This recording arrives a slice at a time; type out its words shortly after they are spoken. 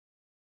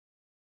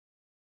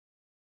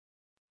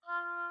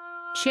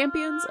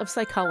Champions of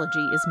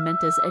Psychology is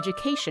meant as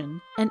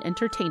education and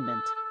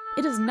entertainment.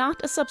 It is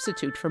not a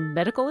substitute for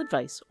medical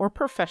advice or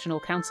professional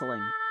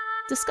counseling.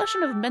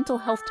 Discussion of mental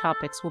health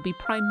topics will be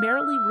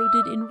primarily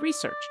rooted in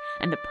research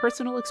and the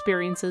personal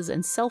experiences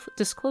and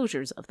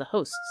self-disclosures of the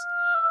hosts.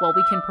 While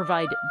we can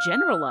provide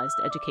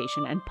generalized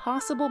education and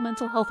possible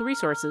mental health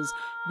resources,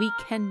 we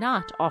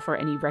cannot offer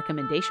any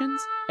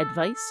recommendations,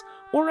 advice,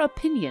 or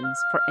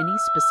opinions for any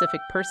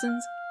specific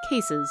persons,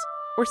 cases,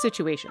 or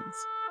situations.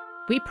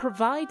 We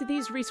provide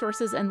these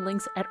resources and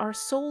links at our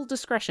sole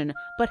discretion,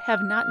 but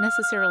have not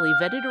necessarily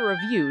vetted or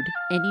reviewed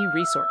any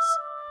resource.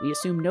 We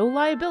assume no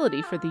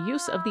liability for the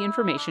use of the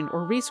information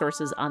or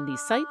resources on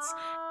these sites,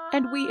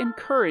 and we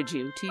encourage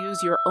you to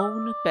use your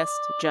own best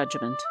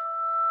judgment.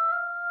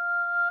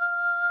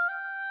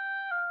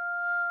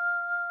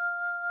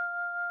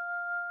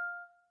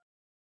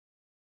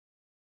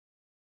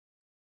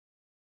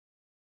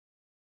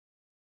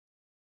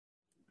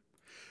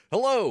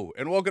 Hello,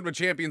 and welcome to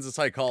Champions of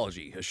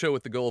Psychology, a show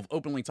with the goal of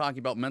openly talking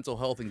about mental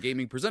health and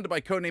gaming, presented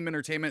by Codename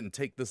Entertainment and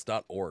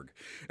TakeThis.org.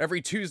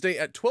 Every Tuesday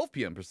at 12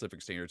 p.m.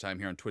 Pacific Standard Time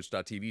here on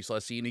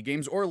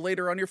twitch.tv/CNEGames, or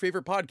later on your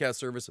favorite podcast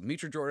service,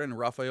 Mitra Jordan and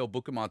Rafael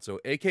Bukamatsu,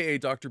 aka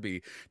Dr.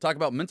 B, talk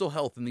about mental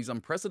health in these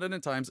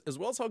unprecedented times, as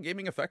well as how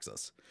gaming affects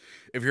us.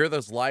 If you hear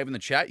this live in the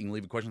chat, you can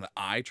leave a question that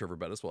I, Trevor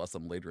Bettis, will ask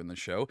them later in the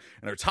show.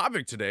 And our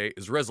topic today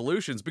is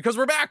resolutions, because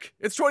we're back!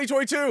 It's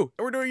 2022,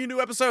 and we're doing a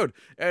new episode.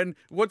 And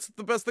what's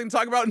the best thing to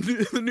talk about in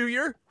the new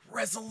year?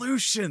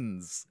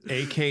 Resolutions,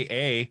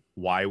 aka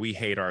why we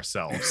hate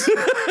ourselves.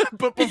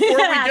 But before we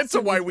get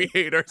to why we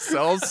hate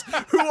ourselves,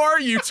 who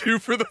are you two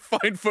for the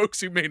fine folks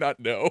who may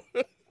not know?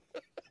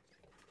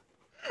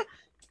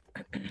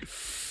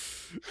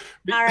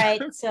 All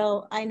right,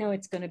 so I know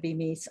it's going to be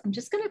me, so I'm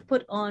just going to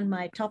put on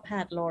my top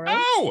hat, Laura.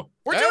 Oh,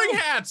 we're doing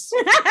hats.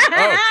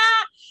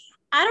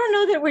 I don't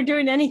know that we're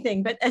doing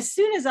anything, but as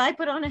soon as I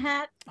put on a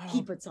hat,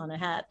 he puts on a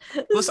hat.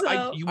 Listen,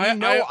 So-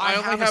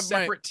 I have a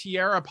separate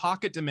tiara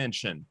pocket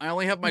dimension. I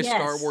only have my Yes.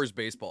 Star Wars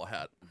baseball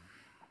hat.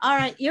 All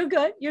right, you're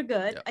good. You're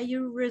good. Yep. Are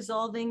you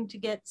resolving to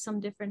get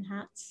some different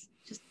hats?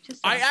 Just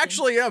I asking.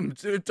 actually am.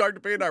 Dr.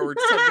 B and I were We're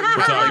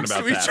talking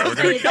about to each that.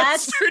 other Okay,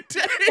 that's-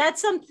 yesterday.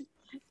 That's something.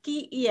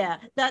 Yeah,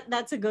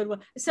 that's a good one.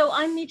 So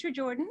I'm Mitra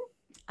Jordan.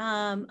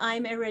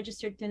 I'm a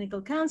registered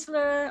clinical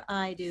counselor.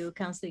 I do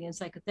counseling and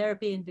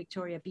psychotherapy in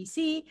Victoria,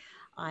 BC.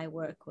 I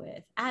work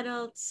with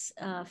adults,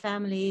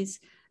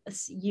 families,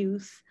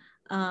 youth,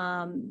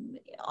 often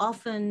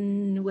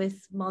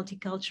with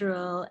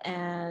multicultural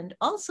and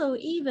also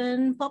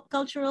even pop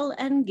cultural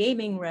and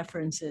gaming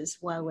references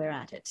while we're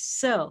at it.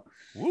 So,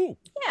 Woo.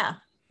 yeah,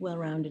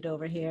 well-rounded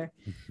over here.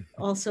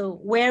 Also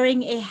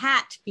wearing a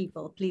hat,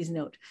 people, please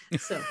note.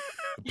 So.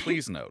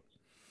 Please note.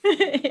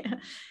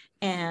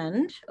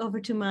 And over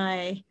to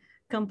my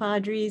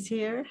compadres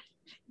here,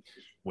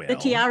 Well, the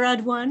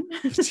tiara'd one.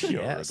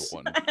 Yes.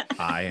 One.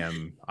 I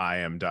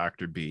am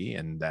Dr. B,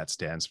 and that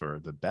stands for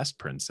the best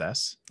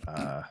princess.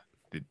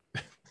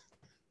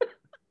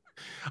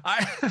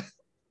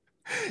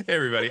 Hey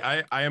everybody,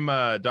 I am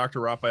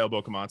Dr. Rafael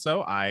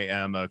Bukamatsu. I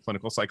am a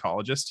clinical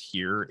psychologist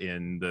here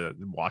in the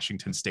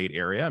Washington State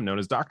area. I'm known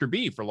as Dr.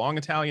 B for long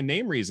Italian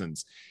name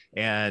reasons.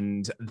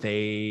 And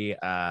I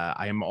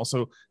am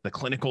also the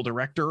clinical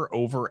director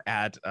over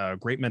at a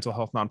great mental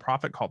health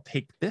nonprofit called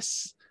Take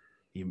This.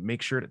 You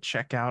make sure to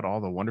check out all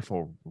the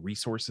wonderful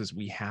resources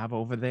we have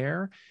over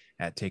there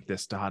at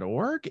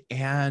takethis.org.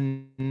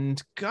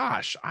 And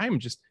gosh,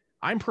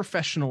 I'm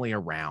professionally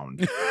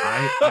around.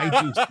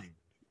 I do.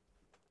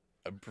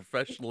 I'm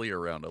professionally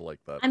around. I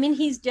like that. I mean,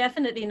 he's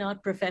definitely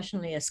not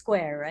professionally a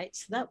square, right?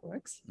 So that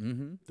works,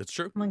 That's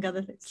true. among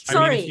other things. I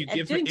mean,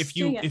 Sorry,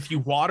 if you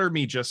water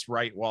me just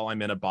right while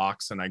I'm in a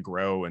box and I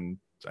grow and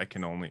I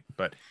can only,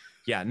 but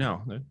yeah,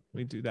 no,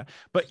 we do that.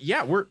 But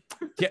yeah,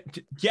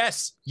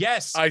 yes.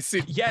 I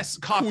see. Yes,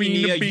 coffee.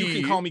 Queen Bee.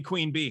 You can call me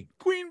Queen Bee.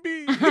 Queen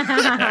Bee.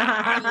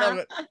 I love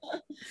it.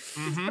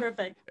 Mhm.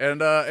 Perfect.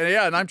 And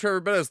I'm Trevor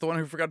Bettis, the one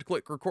who forgot to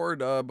click record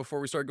before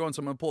we start going. So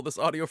I'm gonna pull this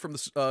audio from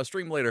the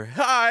stream later.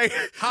 Hi.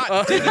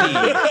 Hot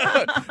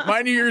diggity.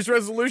 My New Year's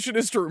resolution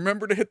is to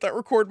remember to hit that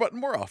record button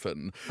more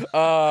often.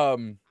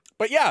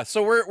 But yeah,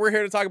 so we're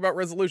here to talk about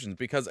resolutions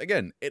because,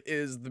 again, it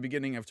is the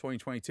beginning of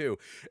 2022.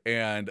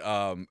 And,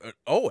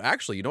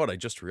 actually, you know what I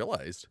just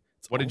realized?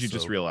 What did you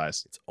just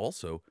realize? It's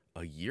also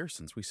a year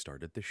since we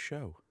started this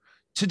show.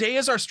 Today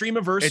is our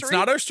streamiversary. It's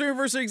not our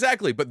streamiversary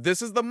exactly, but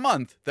this is the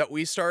month that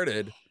we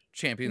started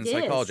Champions of It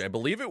is. Psychology. I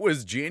believe it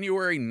was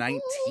January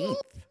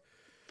 19th.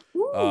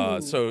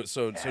 Ooh.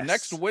 So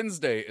next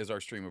Wednesday is our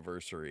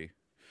streamiversary.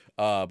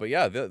 But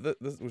yeah,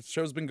 the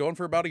show's been going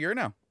for about a year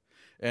now.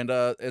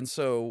 And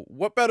so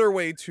what better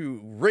way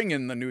to ring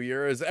in the new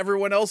year as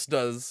everyone else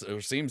does,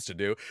 or seems to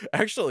do.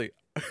 Actually,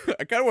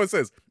 I kind of want to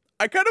say this.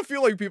 I kind of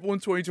feel like people in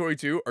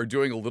 2022 are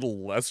doing a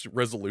little less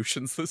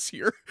resolutions this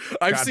year.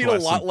 I've God seen a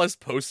bless lot them. less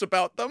posts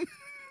about them.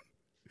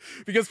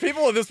 Because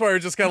people at this point are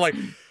just kind of like,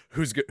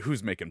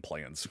 who's making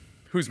plans?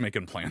 Who's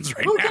making plans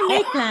right Who now? can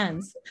make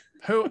plans?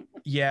 Who?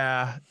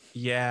 Yeah.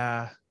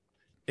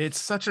 It's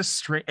such a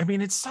strange. I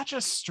mean, it's such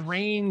a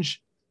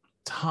strange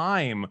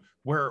time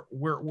where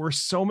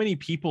so many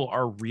people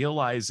are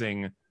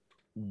realizing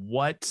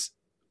what's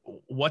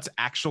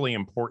actually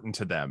important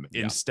to them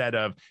instead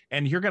of,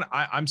 and you're gonna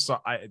I'm so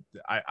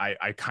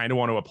I kind of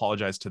want to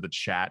apologize to the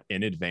chat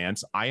in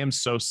advance. I am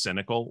so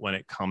cynical when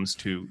it comes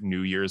to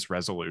New Year's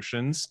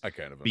resolutions. I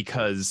kind of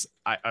because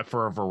I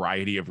for a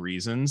variety of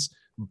reasons,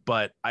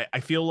 but I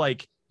feel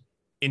like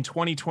in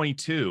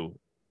 2022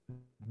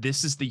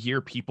 this is the year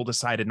people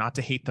decided not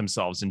to hate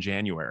themselves in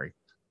January.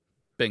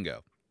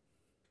 Bingo.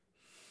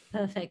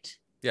 Perfect.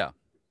 Yeah.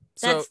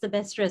 That's the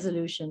best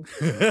resolution.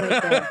 Right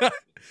there.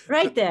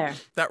 Right there.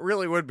 That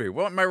really would be.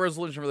 Well, my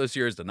resolution for this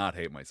year is to not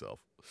hate myself.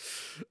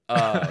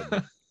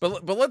 But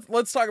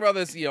let's talk about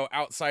this,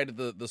 outside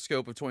of the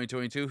scope of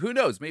 2022. Who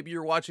knows? Maybe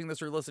you're watching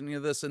this or listening to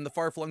this in the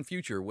far-flung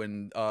future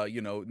when,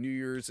 New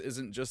Year's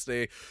isn't just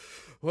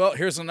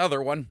here's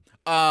another one.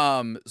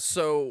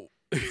 So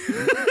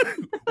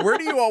where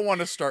do you all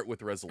want to start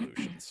with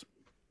resolutions?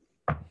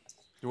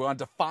 Do we want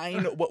to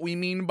define what we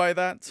mean by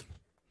that?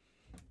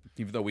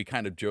 Even though we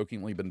kind of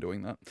jokingly been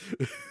doing that.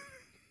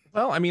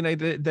 Well, I mean,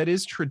 that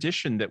is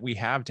tradition that we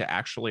have to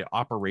actually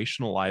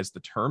operationalize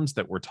the terms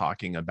that we're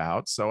talking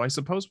about. So I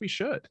suppose we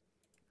should.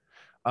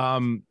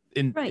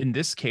 In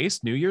this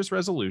case, New Year's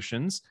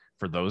resolutions,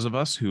 for those of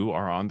us who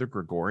are on the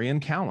Gregorian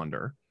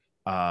calendar,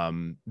 they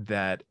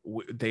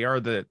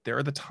are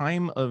the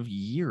time of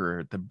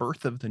year, the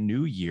birth of the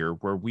new year,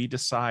 where we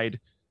decide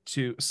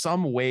to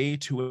some way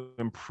to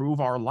improve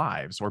our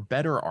lives or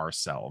better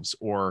ourselves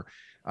or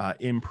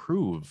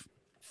improve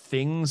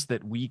things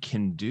that we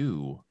can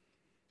do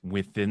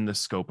within the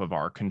scope of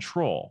our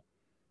control,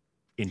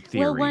 in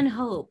theory. Well, one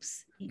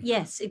hopes.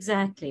 Yes,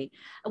 exactly.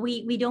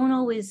 We're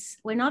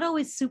not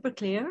always super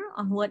clear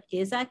on what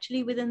is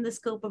actually within the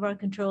scope of our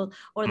control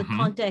or the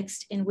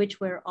context in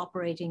which we're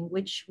operating,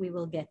 which we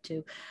will get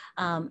to.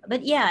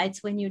 But yeah,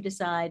 it's when you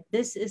decide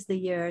this is the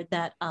year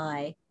that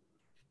I,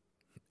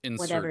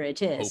 whatever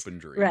it is. Hope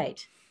and dream.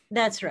 Right.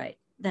 That's right.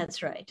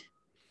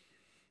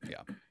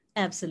 Yeah.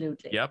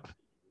 Absolutely. Yep.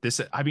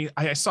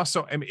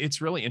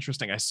 It's really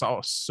interesting. I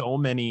saw so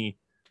many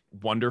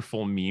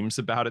wonderful memes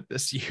about it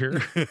this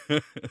year.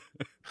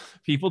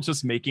 People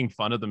just making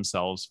fun of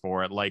themselves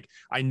for it. Like,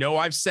 I know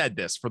I've said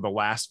this for the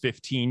last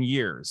 15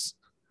 years,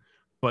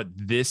 but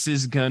this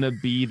is going to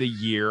be the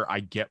year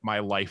I get my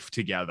life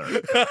together.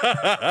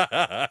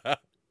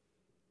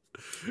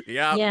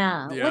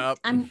 Yeah.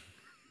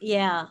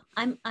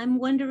 I'm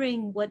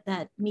wondering what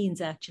that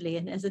means actually.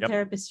 And as a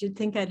therapist, you'd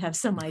think I'd have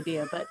some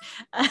idea, but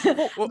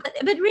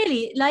but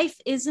really, life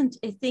isn't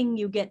a thing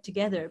you get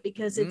together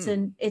because it's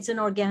an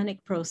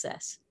organic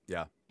process.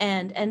 Yeah.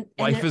 And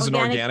life is an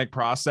organic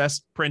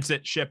process. Print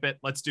it, ship it.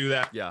 Let's do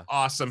that. Yeah.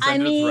 Awesome. I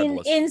mean,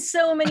 in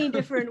so many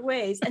different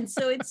ways. And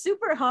so it's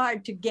super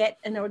hard to get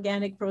an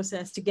organic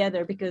process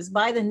together because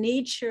by the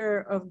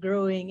nature of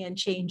growing and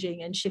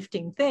changing and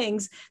shifting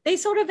things, they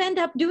sort of end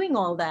up doing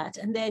all that.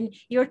 And then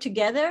you're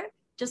together,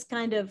 just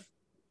kind of,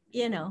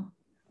 Now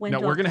we're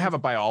going to have a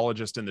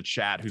biologist in the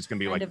chat who's going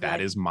to be like,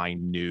 that is my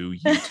new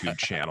YouTube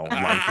channel.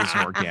 Life is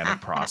an organic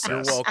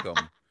process. You're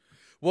welcome.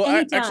 Well,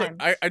 I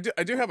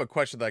do have a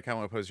question that I kind of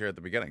want to pose here at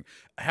the beginning.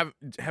 Have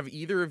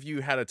either of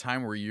you had a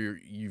time where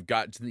you've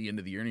got to the end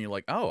of the year and you're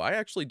like, oh, I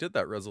actually did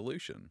that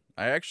resolution.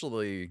 I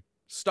actually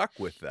stuck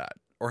with that.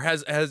 Or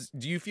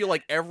do you feel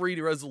like every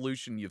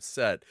resolution you've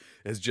set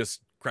has just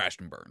crashed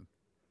and burned?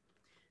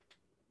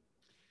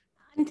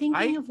 I'm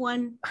thinking of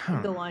one.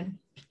 Go on.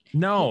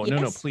 No,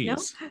 yes?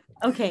 please. No?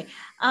 Okay.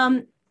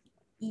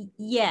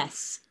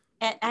 Yes.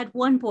 At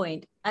one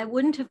point, I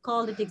wouldn't have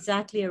called it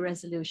exactly a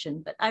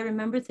resolution, but I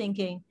remember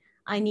thinking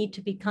I need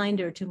to be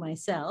kinder to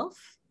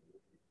myself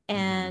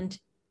and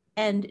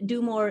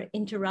do more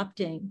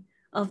interrupting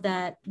of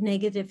that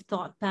negative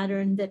thought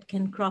pattern that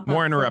can crop up.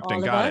 More interrupting,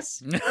 got it.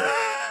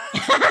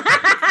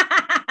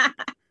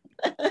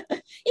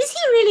 Is he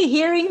really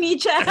hearing me,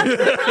 Chad?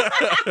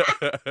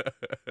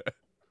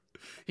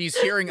 He's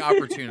hearing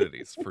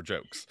opportunities for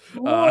jokes.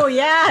 Oh,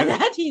 yeah,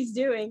 that he's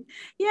doing.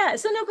 Yeah.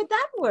 So no, but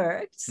that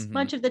works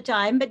much of the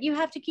time. But you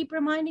have to keep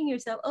reminding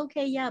yourself,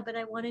 okay, yeah, but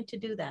I wanted to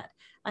do that.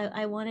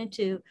 I wanted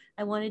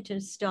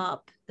to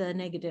stop the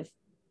negative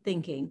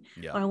thinking.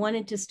 Yeah. Or I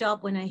wanted to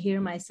stop when I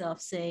hear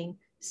myself saying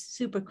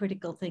super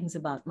critical things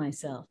about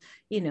myself,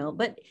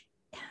 But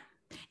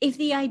if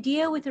the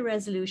idea with a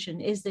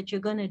resolution is that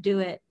you're going to do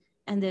it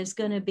and there's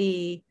going to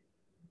be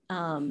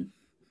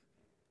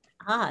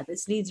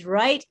this leads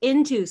right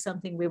into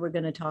something we were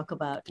going to talk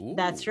about. Ooh.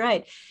 That's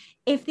right.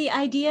 If the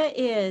idea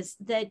is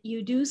that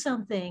you do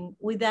something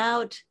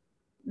without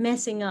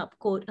messing up,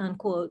 quote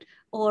unquote,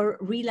 or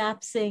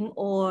relapsing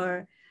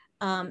or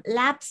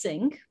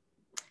lapsing,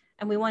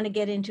 and we want to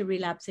get into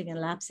relapsing and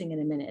lapsing in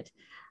a minute,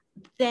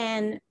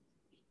 then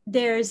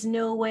there's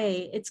no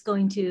way it's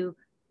going to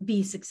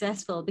be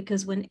successful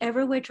because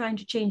whenever we're trying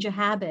to change a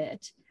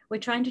habit, we're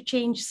trying to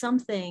change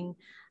something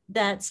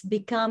that's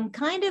become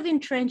kind of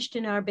entrenched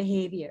in our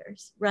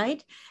behaviors,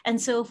 right? And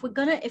so if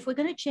we're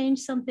gonna change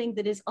something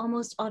that is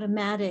almost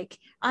automatic,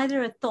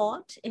 either a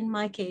thought in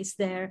my case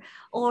there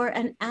or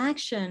an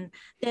action,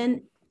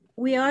 then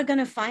we are going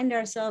to find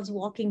ourselves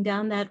walking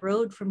down that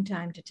road from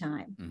time to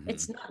time. Mhm.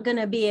 It's not going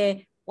to be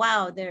a,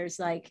 wow, there's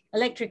like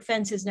electric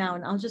fences now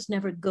and I'll just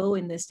never go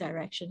in this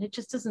direction. It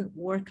just doesn't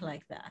work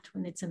like that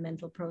when it's a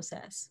mental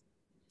process.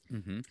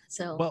 Mhm.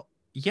 So, Well,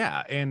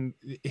 yeah. And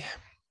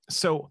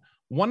so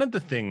one of the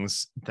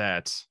things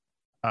that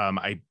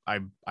I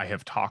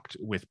have talked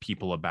with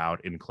people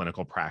about in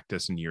clinical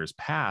practice in years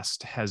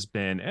past has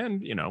been,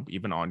 and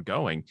even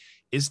ongoing,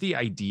 is the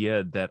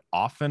idea that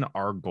often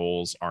our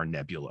goals are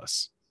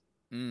nebulous.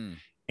 Mm.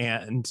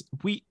 And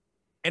we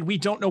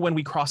don't know when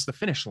we cross the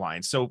finish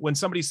line. So when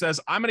somebody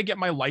says, I'm going to get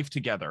my life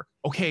together,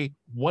 okay,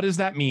 what does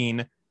that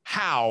mean?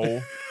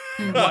 How?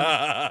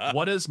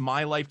 What does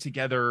my life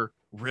together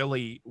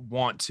really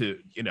want to,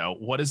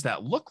 what does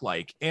that look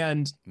like?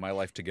 And My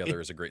Life Together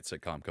is a great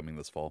sitcom coming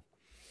this fall.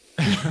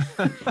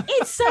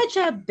 it's such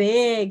a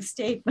big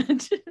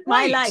statement.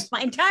 My Right. life,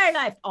 my entire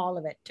life, all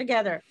of it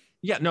together.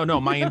 yeah, no,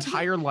 my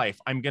entire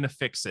life, I'm going to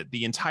fix it.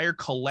 The entire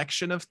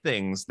collection of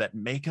things that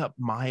make up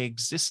my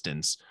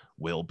existence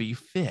will be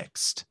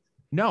fixed.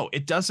 No,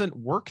 it doesn't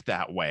work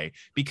that way,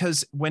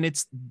 because when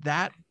it's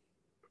that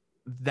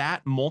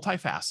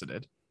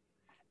multifaceted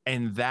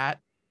and that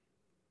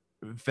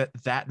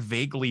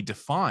vaguely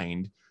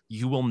defined,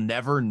 you will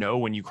never know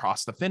when you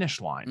cross the finish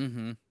line.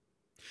 Mm-hmm.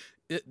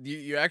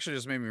 You actually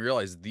just made me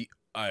realize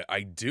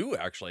I do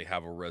actually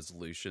have a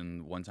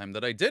resolution one time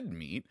that I did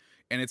meet,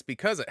 and it's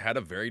because it had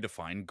a very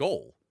defined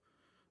goal.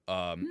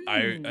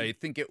 I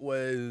think it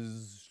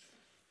was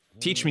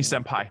Teach me,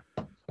 senpai.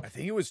 I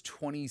think it was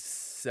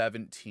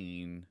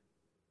 2017.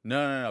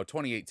 No,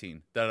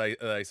 2018 that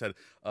I said,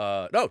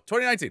 no,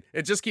 2019.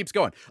 It just keeps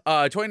going.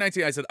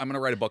 2019, I said, I'm going to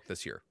write a book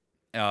this year.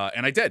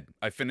 And I did.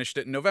 I finished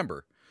it in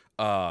November.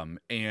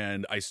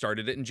 And I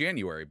started it in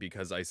January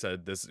because I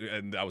said this,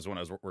 and that was when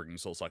I was working a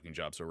soul-sucking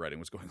job, so writing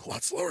was going a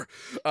lot slower.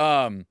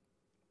 But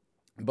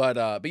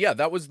yeah,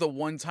 that was the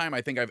one time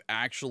I think I've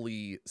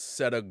actually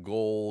set a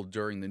goal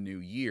during the new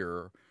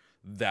year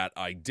that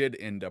I did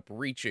end up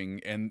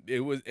reaching, and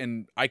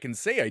I can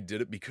say I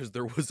did it because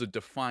there was a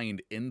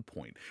defined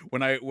endpoint.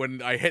 When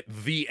I hit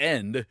the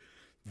end,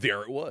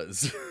 there it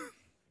was.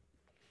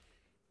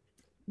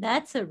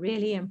 That's a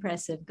really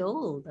impressive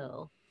goal,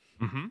 though.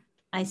 Mm-hmm.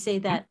 I say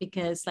that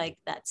because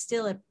that's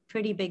still a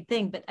pretty big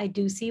thing, but I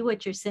do see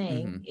what you're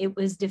saying. Mhm. It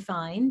was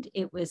defined.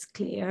 It was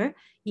clear.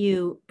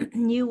 You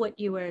knew what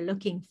you were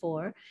looking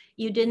for.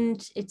 You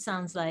didn't, it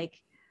sounds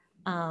like,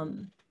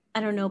 I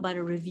don't know about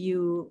a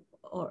review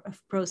or a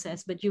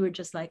process, but you were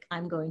just like,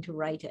 I'm going to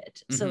write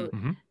it. So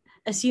Mhm.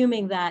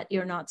 assuming that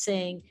you're not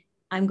saying,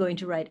 I'm going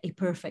to write a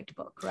perfect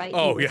book, right?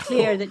 Oh, You were yeah.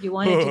 clear that you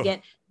wanted to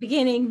get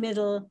beginning,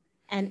 middle,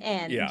 and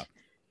end. Yeah.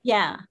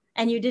 Yeah.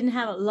 And you didn't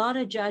have a lot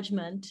of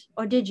judgment,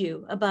 or did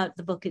you, about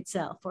the book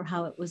itself or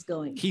how it was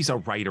going? He's a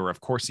writer.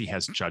 Of course he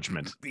has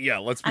judgment. Yeah,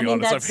 let's be I mean,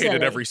 honest. I've that's hated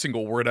silly. every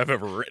single word I've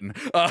ever written.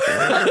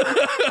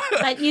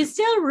 But you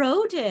still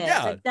wrote it.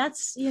 Yeah. Like,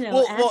 that's,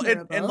 Well, and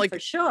admirable like- for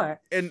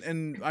sure.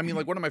 And I mean,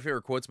 like, one of my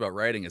favorite quotes about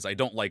writing is, I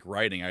don't like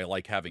writing, I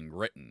like having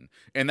written.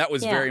 And that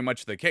was Yeah. very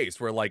much the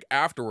case, where like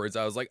afterwards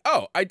I was like,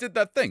 oh, I did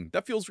that thing.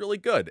 That feels really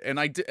good. And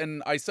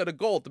I set a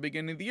goal at the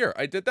beginning of the year.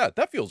 I did that.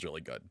 That feels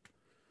really good.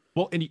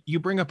 Well, and you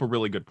bring up a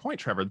really good point,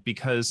 Trevor,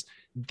 because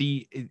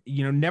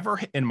never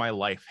in my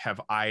life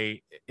have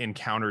I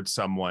encountered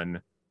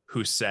someone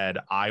who said,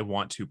 I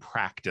want to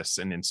practice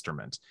an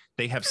instrument.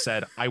 They have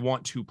said, I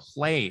want to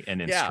play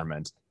an Yeah.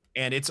 instrument.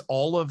 And it's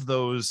all of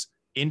those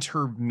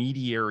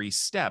intermediary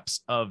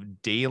steps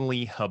of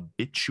daily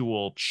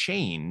habitual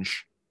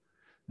change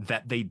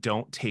that they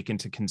don't take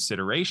into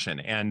consideration.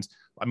 And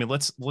I mean,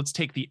 let's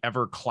take the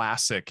ever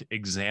classic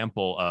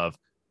example of,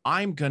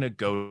 I'm going to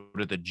go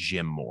to the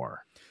gym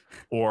more,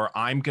 or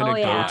I'm going to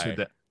yeah. go to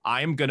the,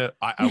 I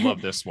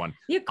love this one.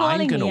 You're I'm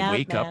calling going to me out,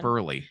 wake up man.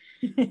 early.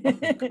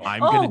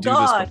 I'm Oh, going to do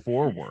God. this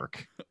before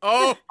work.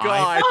 Oh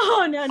God.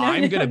 Oh, no.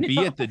 I'm going to no. be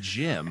at the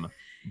gym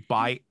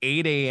by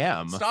 8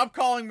 a.m. Stop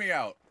calling me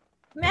out.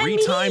 Man, 3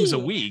 me. times a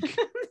week.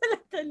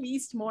 The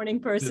least morning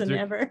person There-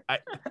 ever.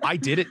 I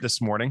did it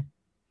this morning.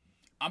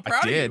 I'm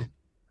proud I did. of you.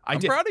 I I'm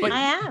did. proud of but, you. I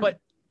am.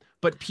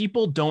 But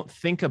people don't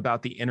think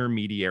about the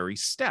intermediary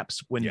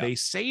steps when Yeah. they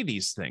say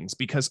these things,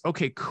 because,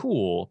 okay,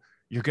 cool,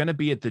 you're going to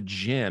be at the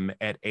gym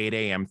at 8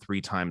 a.m. 3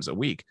 times a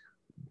week.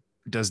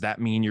 Does that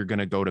mean you're going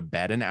to go to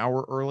bed an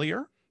hour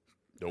earlier?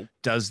 Nope.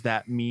 Does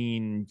that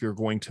mean you're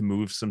going to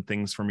move some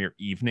things from your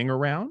evening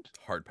around?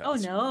 Hard pass. Oh,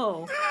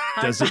 no.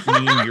 Does it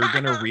mean you're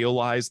going to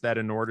realize that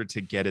in order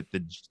to get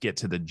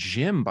to the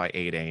gym by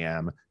 8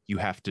 a.m., you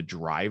have to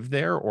drive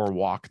there or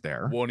walk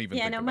there? Won't even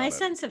Yeah, think no, about my it.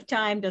 sense of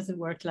time doesn't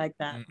work like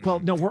that. Mm-mm.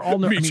 Well, no, we're all,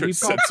 Me we've too, got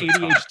sense of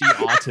time. ADHD,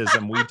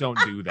 autism. We don't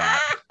do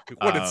that.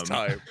 When it's um,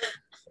 time.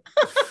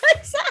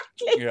 Exactly.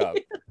 Yeah.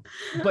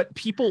 But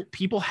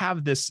people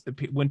have this,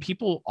 when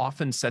people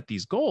often set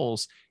these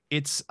goals,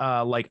 it's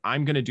like,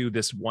 I'm going to do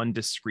this one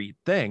discrete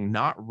thing,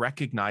 not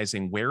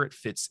recognizing where it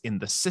fits in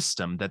the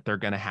system that they're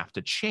going to have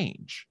to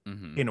change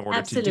Mhm. in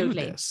order to do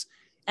Absolutely. this.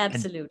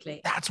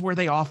 Absolutely. That's where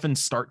they often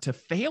start to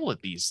fail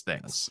at these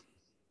things.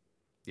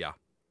 Yeah.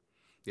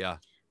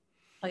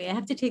 Okay, I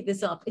have to take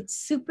this off. It's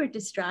super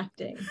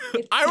distracting.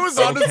 I was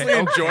honestly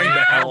enjoying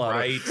the hell out of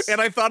Right. it. And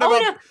I thought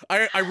about,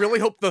 I really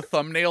hope the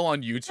thumbnail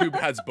on YouTube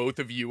has both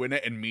of you in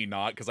it and me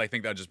not, because I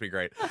think that'd just be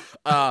great.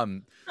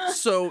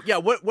 So yeah,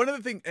 one of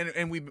the things,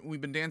 and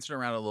we've been dancing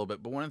around a little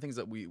bit, but one of the things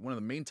that one of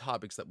the main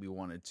topics that we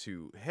wanted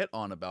to hit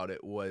on about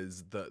it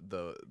was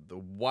the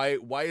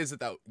why is it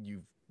that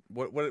you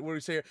what do you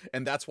say?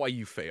 And that's why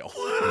you fail.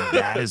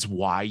 That is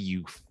why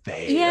you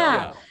fail.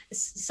 Yeah.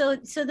 So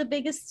the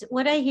biggest,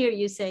 what I hear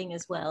you saying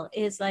as well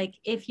is like,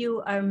 if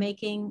you are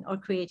making or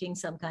creating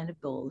some kind of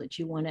goal that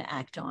you want to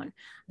act on,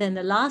 then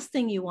the last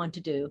thing you want to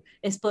do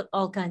is put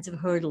all kinds of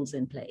hurdles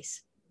in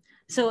place.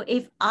 So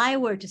if I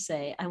were to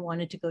say I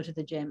wanted to go to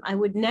the gym, I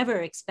would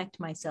never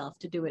expect myself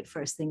to do it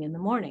first thing in the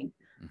morning,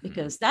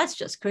 because that's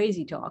just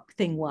crazy talk,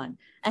 thing one.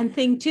 And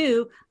thing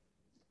two,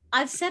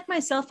 I've set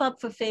myself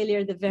up for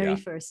failure the very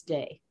first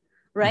day,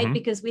 right?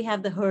 Because we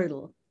have the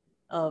hurdle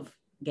of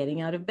getting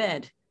out of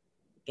bed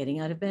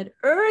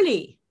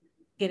early,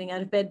 getting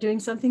out of bed, doing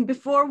something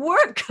before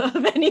work of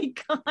any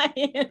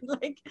kind.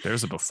 Like,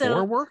 there's a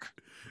before work?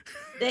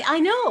 I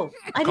know.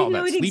 I didn't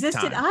know it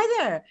existed time.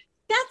 either.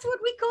 That's what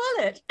we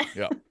call it.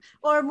 Yeah.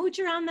 Or mooch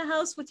around the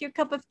house with your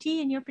cup of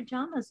tea in your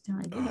pajamas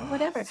time,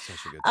 whatever.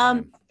 Such a good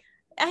time.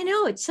 I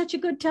know, it's such a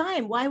good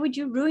time. Why would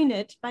you ruin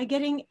it by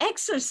getting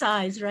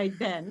exercise right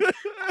then?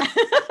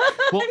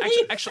 Well,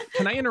 actually,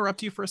 can I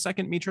interrupt you for a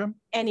second, Mitra?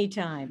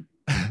 Anytime.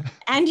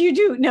 And you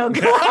do. No,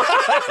 go on.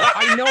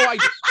 I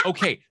know.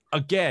 Okay.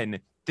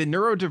 Again, the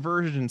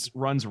neurodivergence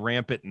runs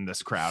rampant in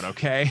this crowd.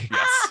 Okay.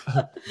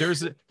 Yes.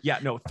 There's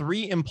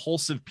 3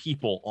 impulsive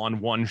people on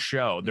one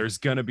show. There's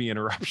going to be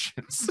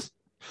interruptions.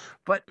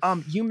 But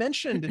you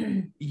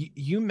mentioned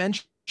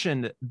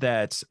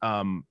that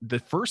the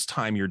first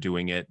time you're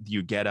doing it,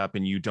 you get up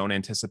and you don't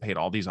anticipate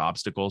all these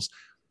obstacles.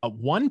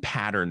 One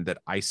pattern that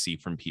I see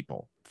from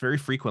people very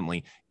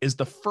frequently is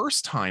the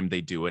first time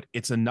they do it,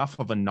 it's enough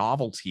of a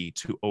novelty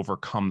to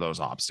overcome those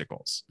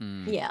obstacles.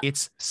 Yeah.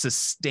 It's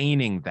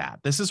sustaining that.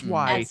 This is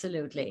why.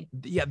 Absolutely.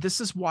 Yeah. This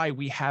is why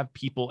we have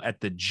people at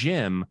the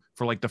gym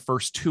for like the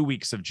first 2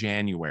 weeks of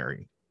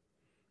January.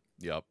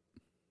 Yep.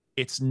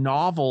 It's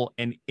novel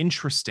and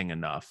interesting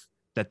enough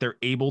that they're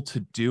able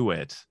to do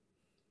it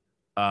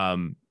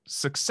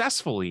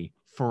successfully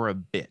for a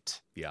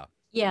bit. Yeah.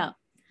 Yeah.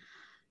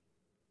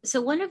 So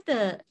one of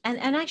the, and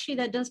actually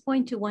that does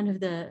point to one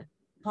of the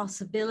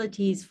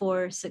possibilities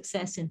for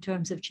success in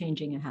terms of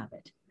changing a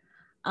habit.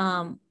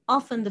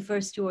 Often the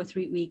first 2 or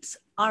 3 weeks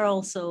are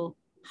also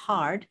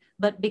hard,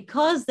 but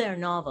because they're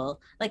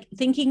novel, like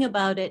thinking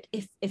about it,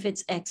 if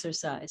it's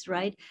exercise,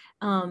 right?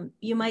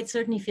 You might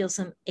certainly feel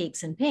some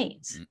aches and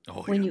pains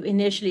when you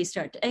initially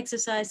start to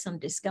exercise, some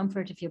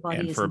discomfort if your body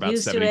and isn't for about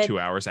used 72 to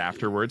it. hours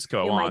afterwards,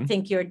 You might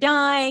think you're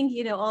dying,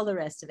 all the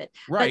rest of it.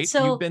 Right. But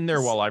so, you've been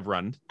there while I've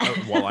run.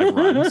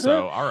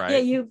 So all right. Yeah,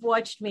 you've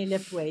watched me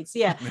lift weights.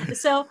 Yeah.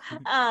 So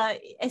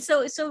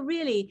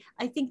really,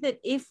 I think that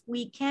if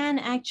we can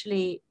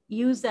actually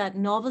use that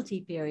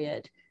novelty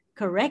period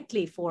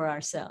correctly for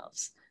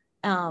ourselves,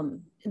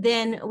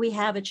 then we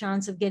have a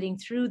chance of getting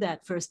through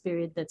that first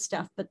period, that's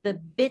tough. But the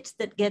bit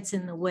that gets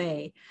in the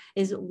way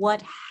is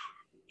what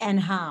and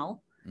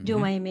how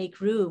do I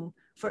make room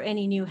for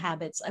any new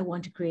habits I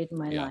want to create in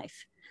my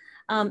life?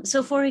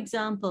 So for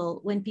example,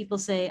 when people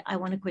say, I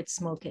want to quit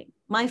smoking,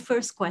 my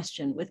first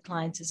question with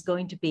clients is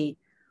going to be,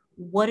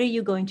 what are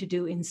you going to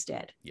do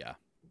instead? Yeah.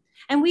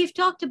 And we've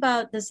talked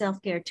about the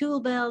self-care tool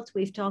belt.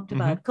 We've talked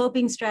about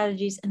coping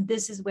strategies. And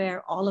this is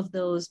where all of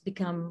those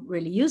become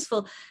really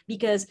useful,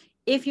 because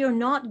if you're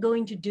not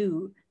going to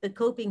do the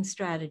coping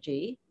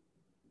strategy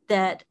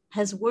that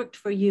has worked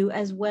for you,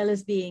 as well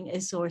as being a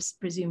source,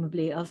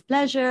 presumably, of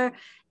pleasure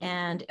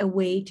and a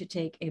way to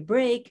take a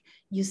break,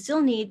 you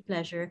still need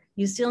pleasure,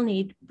 you still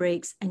need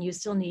breaks, and you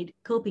still need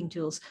coping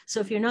tools.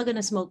 So if you're not going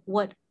to smoke,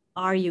 what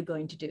are you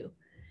going to do?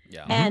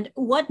 Yeah. And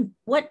what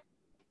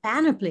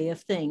panoply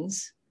of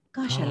things,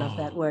 gosh, I love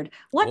that word.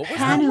 What was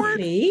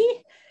panoply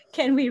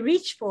can we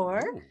reach for?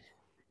 Ooh.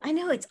 I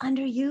know it's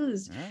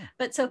underused,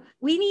 but so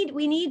we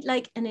need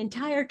like an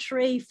entire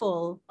tray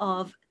full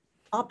of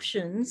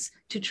options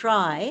to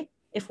try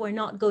if we're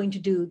not going to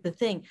do the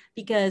thing,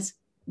 because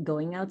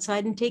going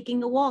outside and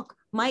taking a walk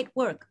might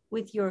work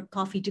with your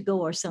coffee to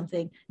go or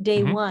something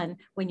day one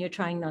when you're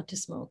trying not to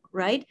smoke,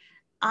 right?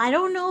 I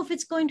don't know if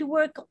it's going to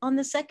work on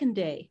the second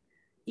day.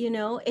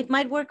 It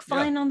might work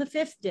fine on the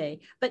 5th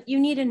day, but you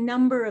need a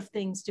number of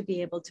things to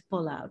be able to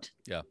pull out.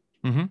 Yeah.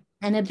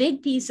 And a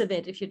big piece of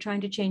it, if you're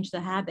trying to change the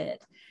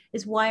habit,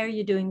 is why are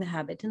you doing the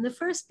habit in the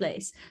first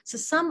place? So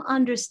some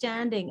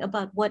understanding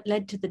about what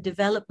led to the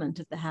development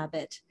of the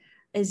habit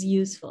is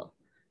useful.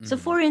 So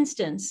for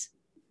instance,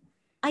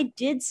 I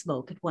did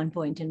smoke at one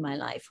point in my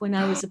life when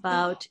I was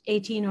about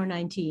 18 or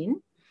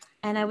 19.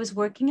 And I was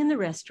working in the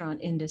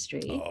restaurant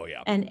industry. Oh,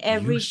 yeah. And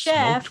every you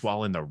chef. Smoked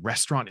while in the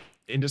restaurant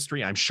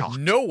industry? I'm shocked.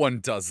 No one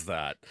does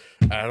that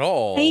at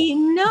all. I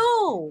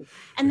know.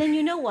 And then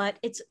you know what?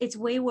 It's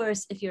way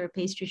worse if you're a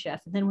pastry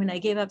chef. And then when I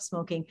gave up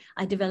smoking,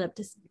 I developed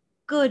this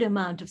good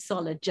amount of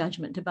solid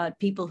judgment about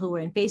people who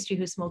were in pastry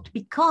who smoked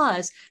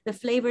because the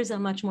flavors are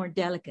much more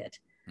delicate.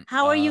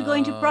 How are you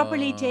going to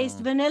properly taste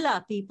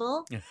vanilla,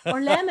 people,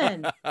 or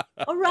lemon,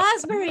 or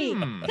raspberry?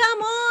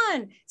 Come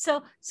on.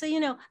 So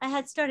I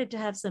had started to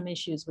have some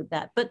issues with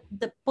that. But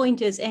the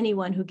point is,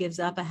 anyone who gives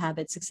up a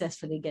habit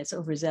successfully gets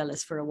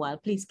overzealous for a while.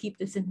 Please keep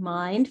this in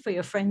mind for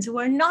your friends who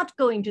are not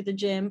going to the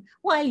gym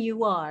while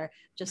you are.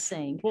 Just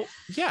saying. Well,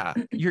 yeah,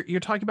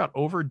 you're talking about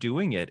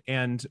overdoing it,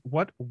 and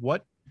what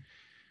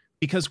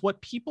because what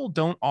people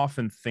don't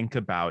often think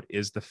about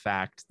is the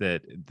fact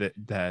that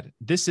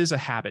this is a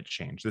habit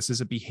change. This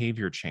is a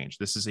behavior change.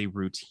 This is a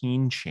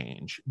routine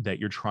change that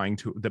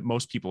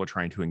most people are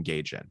trying to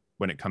engage in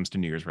when it comes to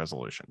New Year's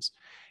resolutions.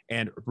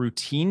 And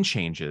routine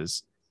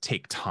changes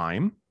take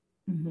time.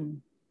 Mm-hmm.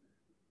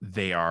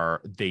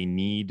 They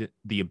need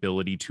the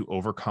ability to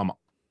overcome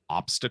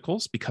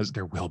obstacles, because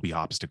there will be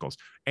obstacles.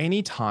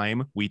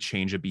 Anytime we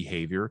change a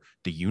behavior,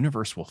 the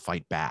universe will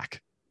fight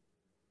back.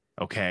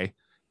 Okay?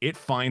 It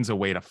finds a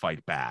way to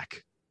fight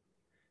back,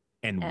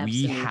 and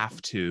Absolutely.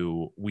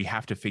 we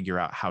have to figure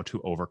out how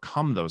to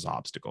overcome those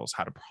obstacles,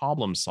 how to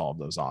problem solve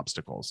those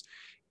obstacles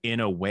in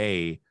a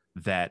way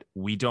that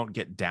we don't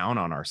get down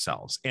on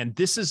ourselves. And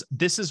this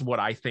is what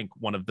I think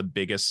one of the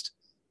biggest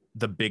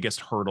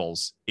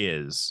hurdles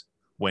is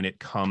when it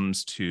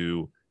comes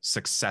to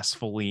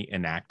successfully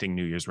enacting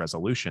New Year's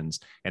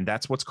resolutions. And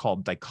that's what's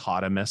called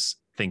dichotomous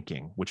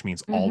thinking, which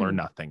means all or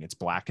nothing. It's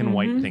black and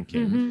white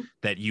thinking,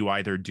 that you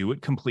either do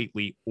it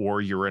completely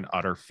or you're an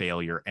utter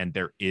failure, and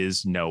there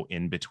is no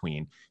in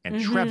between.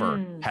 And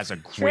Trevor has a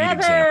great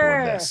example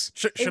of this.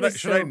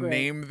 Should I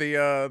name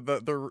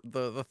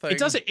the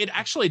thing? It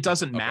actually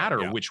doesn't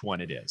matter yeah. which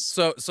one it is.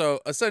 So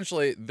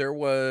essentially, there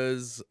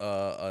was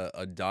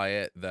a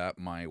diet that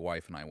my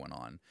wife and I went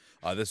on.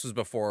 This was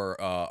before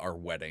our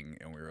wedding,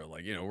 and we were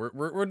like,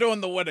 we're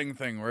doing the wedding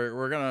thing.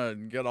 We're gonna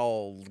get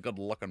all good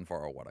looking for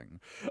our wedding.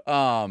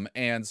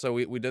 And so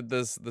we did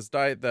this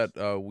diet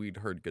that we'd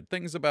heard good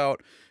things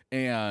about,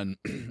 and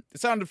it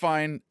sounded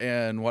fine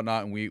and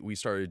whatnot, and we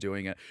started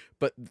doing it.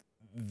 But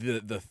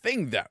the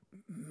thing that,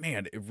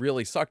 man, it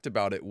really sucked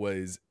about it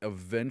was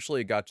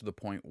eventually it got to the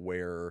point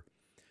where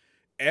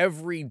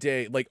every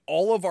day, like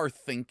all of our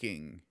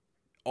thinking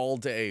all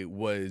day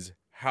was,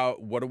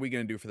 what are we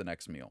gonna do for the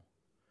next meal?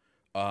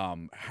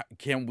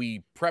 Can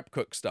we prep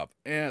cook stuff?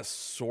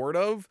 Sort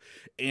of.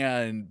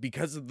 And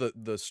because of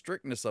the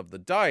strictness of the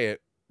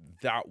diet,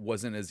 that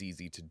wasn't as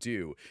easy to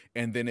do.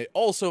 And then it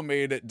also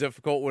made it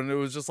difficult when it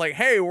was just like,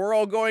 hey, we're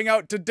all going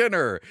out to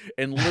dinner,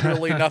 and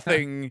literally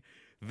nothing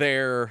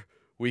there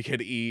we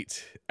could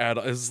eat.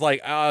 It's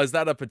like, is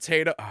that a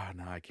potato? Oh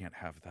no, I can't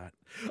have that.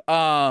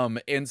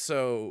 And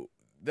so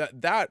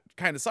that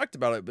kind of sucked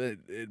about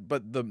it.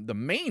 But the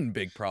main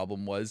big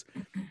problem was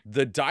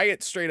the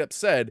diet straight up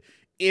said,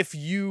 if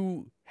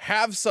you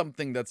have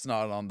something that's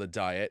not on the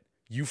diet,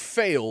 you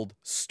failed,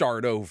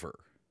 start over.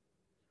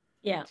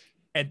 Yeah.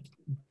 And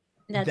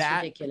that's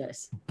that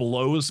ridiculous.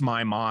 Blows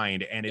my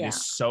mind, and it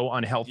is so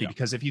unhealthy, Yeah.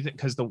 because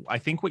I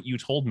think what you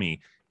told me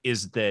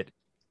is that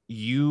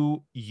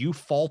you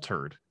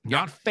faltered,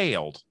 not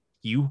failed,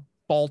 you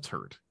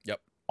faltered.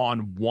 Yep.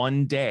 On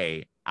one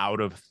day out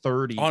of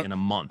 30 in a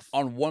month.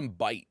 On one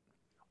bite.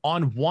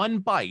 On one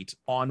bite,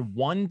 on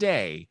one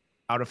day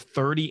out of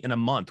 30 in a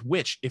month,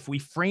 which, if we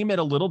frame it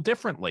a little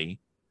differently,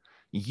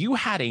 you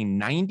had a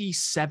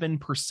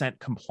 97%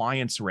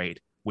 compliance rate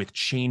with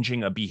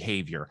changing a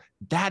behavior.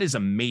 That is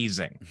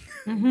amazing.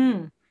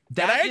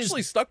 That I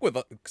actually stuck with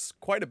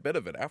quite a bit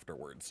of it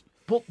afterwards.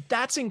 Well,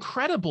 that's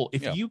incredible.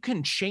 If Yeah. you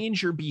can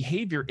change your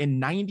behavior in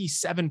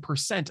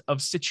 97%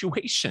 of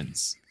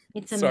situations.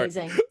 It's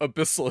amazing. Sorry,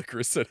 Abyssal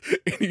Icarus said,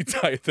 any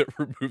diet that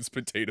removes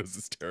potatoes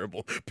is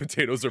terrible.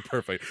 Potatoes are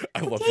perfect. I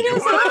love Potatoes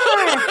you.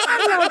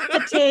 I love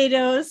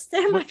potatoes.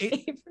 They're my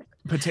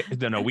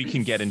favorite. No, we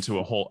can get into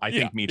a whole, I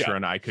think Mitra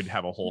and I could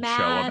have a whole show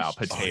about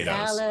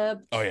potatoes.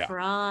 Scalloped, Oh, yeah.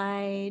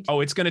 fried.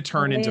 Oh, it's going to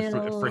turn into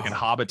Boiled. freaking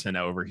Hobbiton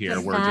over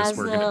here. We're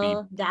basil,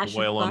 going to dash be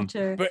boiling. of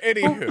butter, But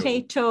anywho.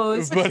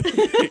 potatoes. But,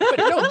 But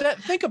no,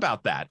 think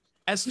about that.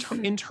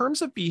 In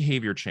terms of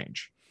behavior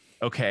change,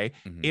 okay,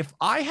 if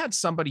I had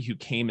somebody who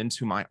came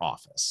into my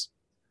office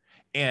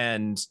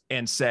and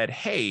said,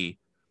 hey,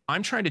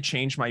 I'm trying to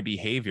change my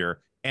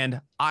behavior,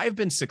 and I've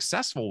been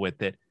successful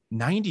with it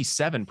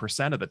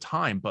 97% of the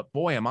time, but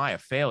boy, am I a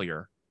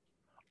failure.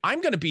 I'm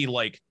going to be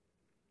like,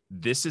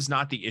 this is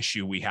not the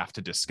issue we have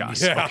to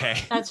discuss. Yeah. Okay.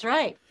 That's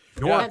right.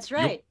 That's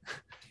right.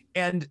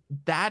 And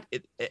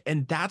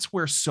that's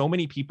where so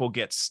many people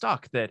get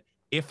stuck, that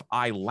if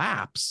I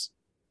lapse,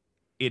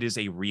 it is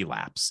a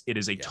relapse. It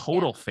is a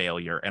total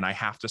failure, and I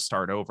have to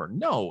start over.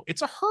 No,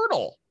 it's a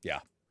hurdle. Yeah.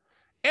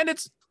 And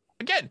it's,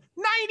 again,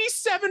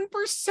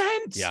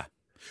 97%. Yeah.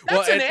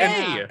 That's an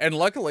A. A. And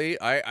luckily,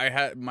 I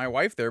had my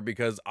wife there,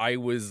 because I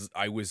was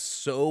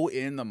so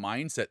in the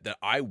mindset that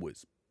I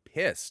was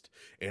pissed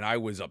and I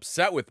was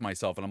upset with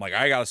myself, and I'm like,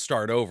 I gotta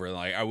start over. And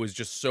like, I was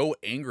just so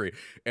angry,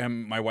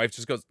 and my wife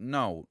just goes,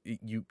 no,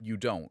 you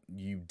don't.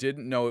 You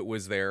didn't know it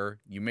was there.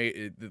 You made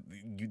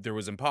it. There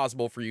was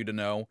impossible for you to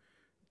know.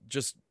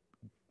 Just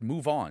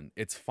move on.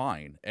 It's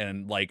fine.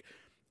 And like,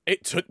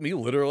 it took me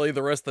literally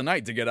the rest of the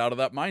night to get out of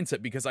that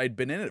mindset because I'd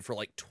been in it for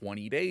like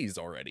 20 days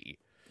already.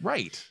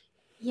 Right.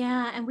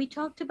 Yeah, and we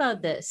talked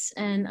about this,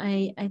 and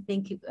I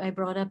think I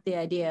brought up the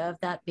idea of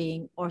that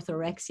being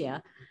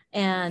orthorexia,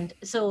 and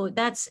so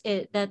that's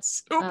it.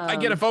 That's I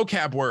get a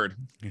vocab word.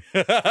 you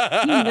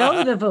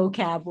know the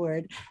vocab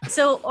word.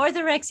 So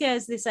orthorexia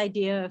is this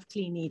idea of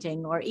clean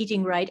eating or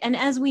eating right, and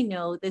as we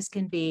know, this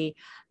can be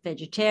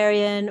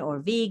vegetarian or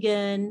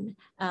vegan.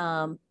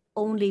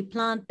 Only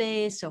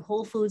plant-based or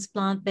whole foods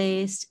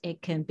plant-based.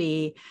 It can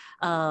be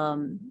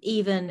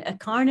even a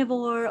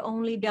carnivore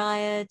only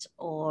diet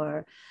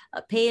or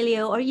a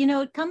paleo, or,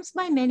 it comes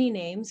by many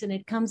names and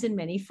it comes in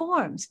many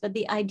forms. But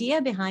the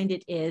idea behind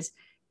it is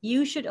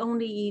you should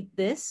only eat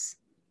this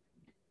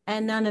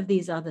and none of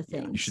these other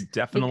things. You should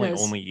definitely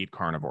only eat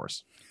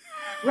carnivores.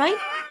 Right?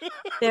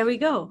 There we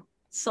go.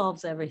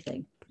 Solves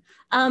everything.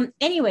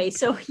 Anyway,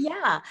 so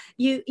yeah,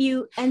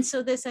 and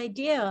so this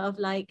idea of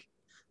like,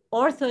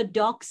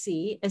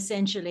 orthodoxy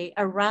essentially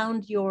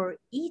around your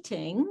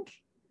eating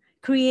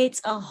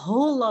creates a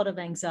whole lot of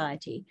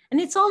anxiety.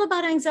 And it's all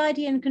about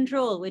anxiety and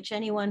control, which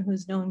anyone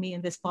who's known me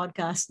in this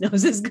podcast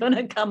knows is going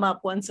to come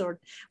up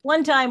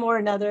one time or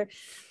another.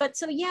 But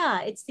so,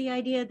 yeah, it's the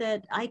idea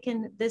that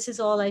this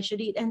is all I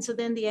should eat. And so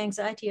then the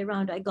anxiety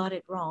around, I got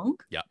it wrong.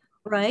 Yeah.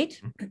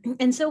 Right.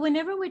 And so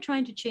whenever we're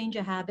trying to change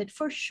a habit,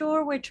 for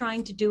sure, we're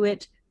trying to do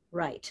it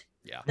right.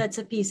 Yeah. That's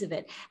a piece of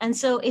it. And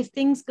so if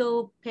things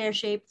go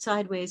pear-shaped,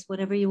 sideways,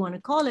 whatever you want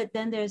to call it,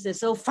 then there's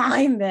this, oh,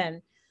 fine,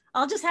 then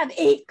I'll just have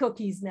 8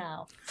 cookies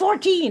now,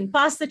 14,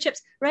 pass the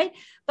chips, right?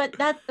 But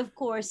that, of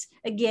course,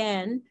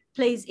 again,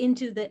 plays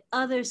into the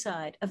other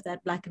side of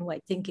that black and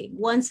white thinking.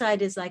 One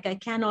side is like, I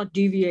cannot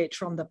deviate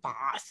from the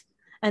path.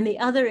 And the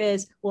other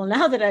is, well,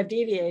 now that I've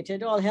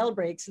deviated, all hell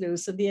breaks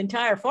loose and the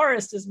entire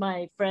forest is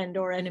my friend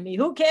or enemy.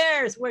 Who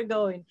cares? We're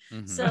going.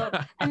 Mm-hmm. So,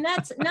 and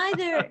that's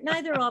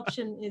neither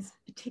option is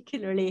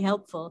particularly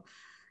helpful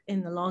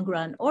in the long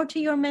run, or to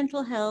your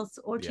mental health,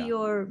 or to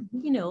your,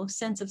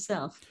 sense of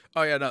self.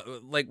 Oh yeah,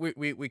 no, like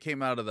we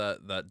came out of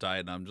that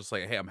diet, and I'm just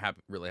like, hey, I'm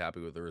really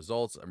happy with the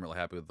results. I'm really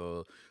happy with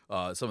the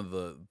some of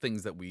the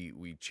things that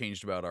we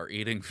changed about our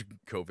eating.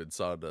 COVID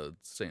saw to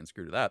saying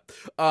screw to that.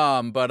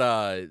 But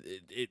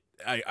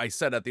I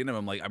said at the end of it,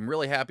 I'm like, I'm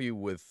really happy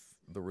with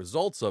the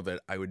results of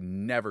it. I would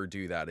never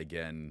do that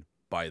again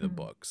by the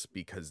books,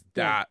 because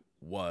that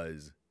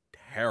was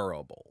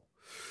terrible.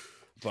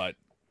 But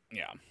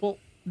yeah, well,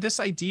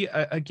 this idea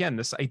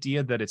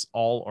that it's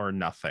all or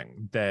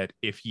nothing, that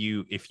if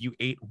you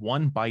ate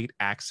one bite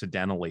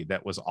accidentally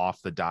that was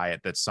off the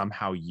diet, that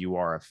somehow you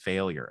are a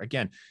failure.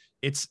 Again,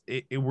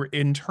 we're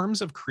in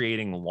terms of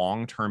creating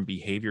long-term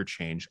behavior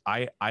change.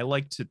 I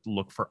like to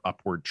look for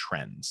upward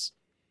trends.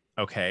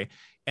 Okay.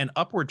 And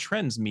upward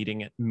trends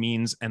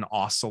means an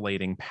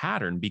oscillating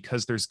pattern,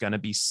 because there's going to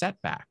be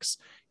setbacks,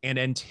 and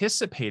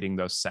anticipating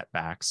those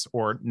setbacks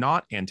or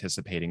not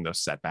anticipating those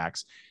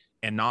setbacks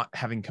and not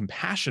having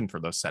compassion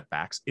for those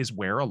setbacks is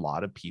where a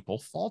lot of people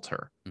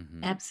falter.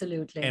 Mm-hmm.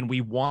 Absolutely. And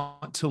we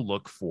want to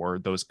look for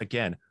those,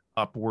 again,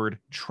 upward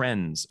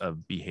trends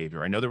of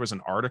behavior. I know there was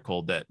an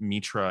article that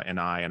Mitra and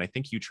I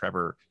think you,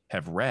 Trevor,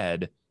 have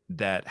read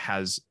that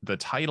has the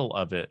title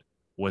of it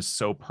was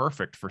so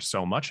perfect for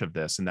so much of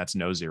this, and that's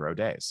No 0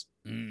 Days.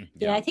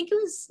 Yeah, I think it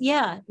was,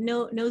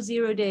 no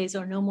 0 days,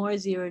 or no more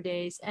 0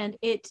 days. And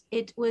it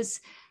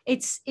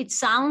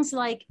sounds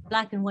like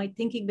black and white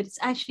thinking, but it's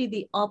actually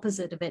the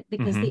opposite of it,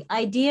 because the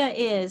idea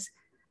is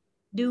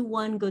do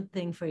one good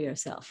thing for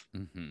yourself.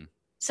 Mm-hmm.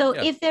 So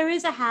if there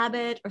is a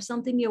habit or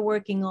something you're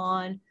working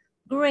on,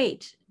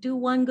 great, do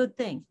one good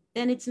thing.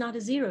 Then it's not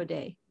a 0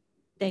 day.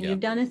 Then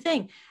you've done a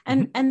thing.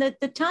 And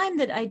the time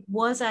that I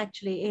was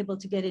actually able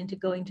to get into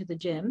going to the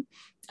gym,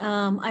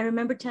 I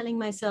remember telling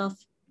myself,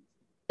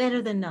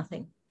 better than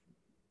nothing.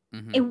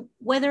 Mm-hmm.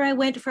 Whether I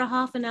went for a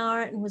half an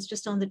hour and was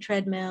just on the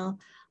treadmill,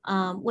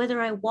 whether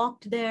I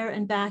walked there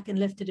and back and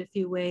lifted a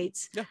few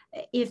weights,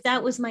 if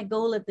that was my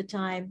goal at the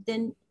time,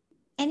 then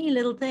any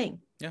little thing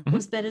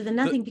was better than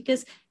nothing.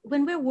 Because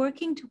when we're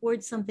working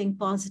towards something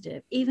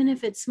positive, even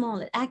if it's small,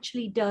 it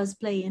actually does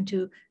play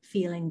into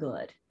feeling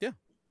good. Yeah.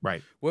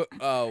 Right. Well,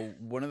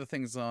 one of the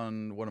things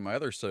on one of my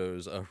other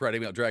shows,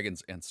 writing about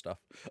dragons and stuff.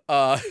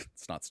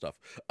 It's not stuff.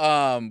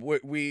 One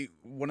of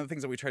the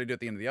things that we try to do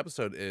at the end of the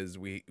episode is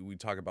we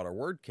talk about our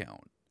word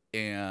count,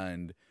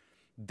 and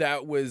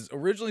that was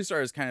originally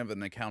started as kind of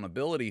an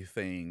accountability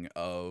thing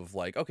of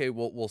like, okay,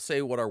 we'll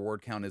say what our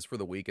word count is for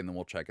the week, and then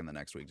we'll check in the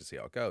next week to see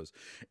how it goes.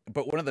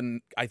 But one of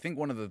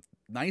the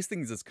nice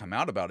things that's come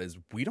out about is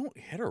we don't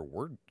hit our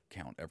word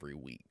count every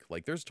week.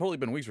 Like, there's totally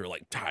been weeks where we're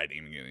like, I didn't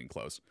even getting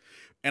close.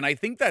 And I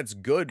think that's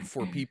good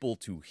for people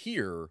to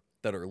hear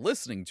that are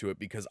listening to it,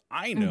 because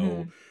I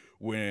know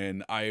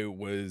when I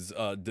was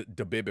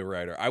the baby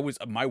writer,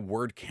 my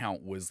word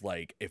count was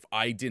like, if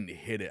I didn't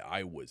hit it,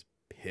 I was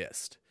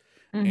pissed.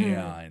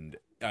 And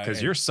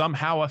because you're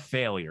somehow a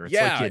failure.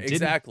 It's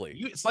exactly.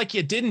 It's like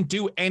you didn't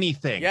do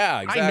anything.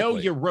 Yeah, exactly. I know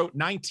you wrote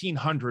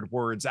 1,900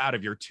 words out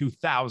of your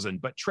 2,000,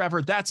 but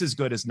Trevor, that's as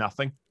good as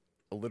nothing.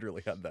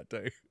 literally had that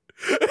day.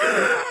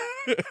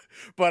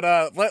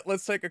 But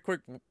let's take a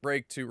quick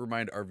break to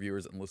remind our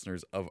viewers and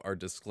listeners of our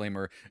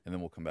disclaimer, and then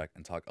we'll come back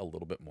and talk a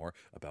little bit more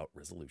about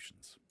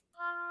resolutions.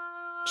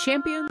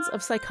 Champions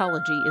of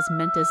Psychology is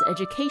meant as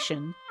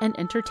education and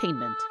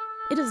entertainment.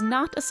 It is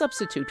not a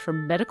substitute for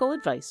medical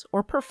advice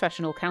or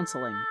professional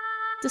counseling.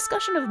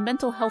 Discussion of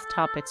mental health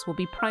topics will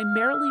be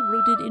primarily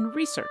rooted in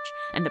research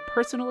and the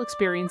personal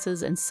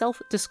experiences and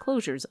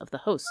self-disclosures of the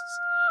hosts.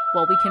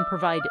 While we can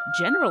provide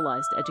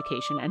generalized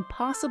education and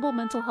possible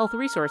mental health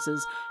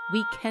resources,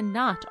 we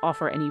cannot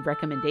offer any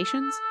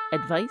recommendations,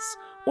 advice,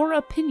 or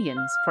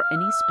opinions for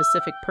any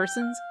specific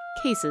persons,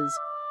 cases,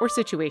 or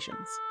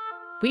situations.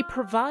 We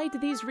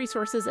provide these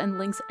resources and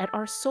links at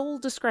our sole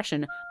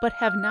discretion, but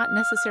have not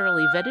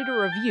necessarily vetted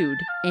or reviewed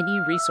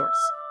any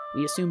resource.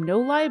 We assume no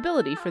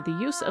liability for the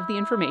use of the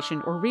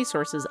information or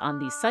resources on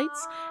these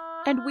sites,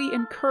 and we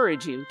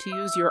encourage you to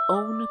use your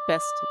own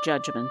best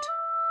judgment.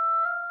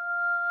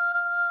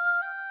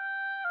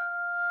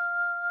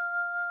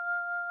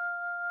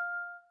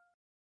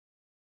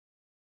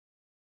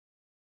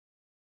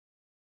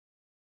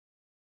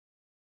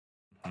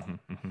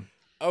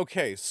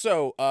 Okay,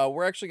 so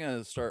we're actually going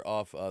to start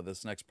off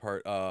this next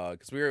part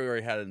because we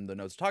already had it in the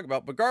notes to talk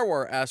about, but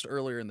Garwar asked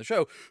earlier in the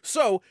show,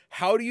 so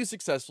how do you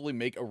successfully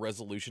make a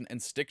resolution and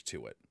stick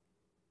to it?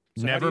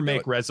 So Never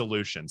make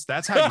resolutions.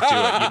 That's how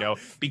you do it,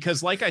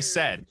 because like I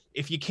said,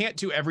 if you can't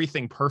do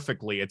everything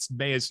perfectly,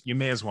 you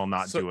may as well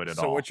not do it at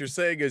all. So what you're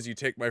saying is you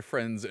take my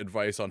friend's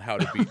advice on how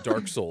to beat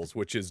Dark Souls,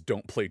 which is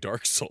don't play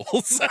Dark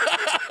Souls.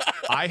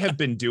 I have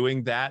been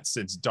doing that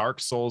since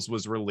Dark Souls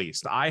was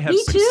released. I have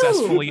Me too.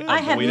 successfully I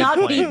have avoided not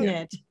playing beaten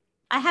it.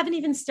 I haven't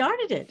even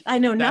started it. I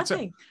know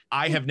nothing.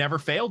 I have never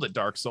failed at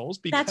Dark Souls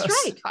because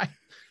That's right.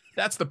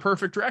 That's the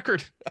perfect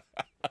record.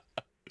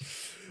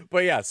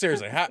 But yeah,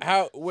 seriously,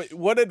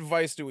 what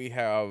advice do we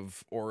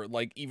have, or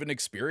like even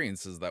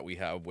experiences that we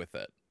have with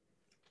it?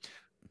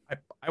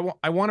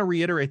 I want to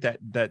reiterate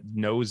that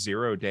no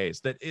 0 days,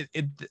 that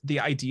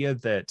the idea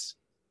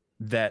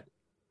that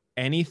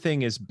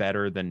anything is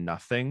better than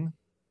nothing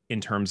in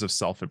terms of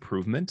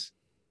self-improvement.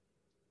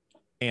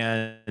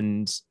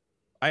 And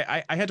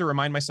I had to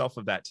remind myself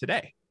of that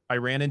today. I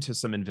ran into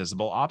some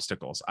invisible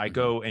obstacles. I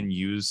go and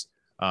use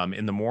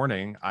in the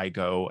morning, I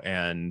go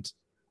and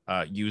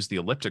use the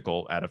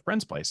elliptical at a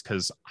friend's place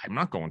because I'm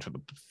not going to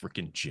the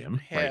freaking gym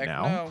right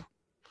now.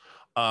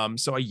 No.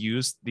 So I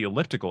use the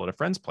elliptical at a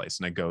friend's place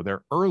and I go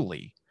there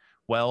early.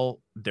 Well,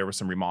 there was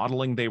some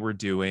remodeling they were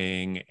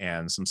doing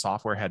and some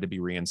software had to be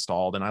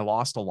reinstalled. And I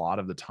lost a lot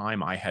of the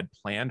time I had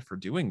planned for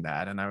doing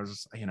that. And I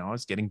was, I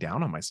was getting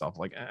down on myself.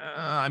 Like,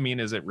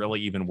 is it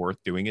really even worth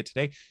doing it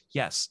today?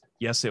 Yes,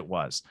 it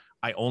was.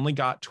 I only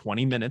got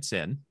 20 minutes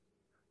in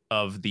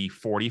of the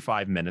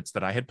 45 minutes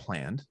that I had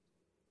planned.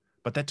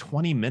 But that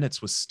 20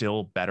 minutes was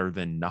still better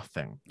than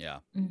nothing. Yeah.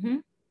 Mm-hmm.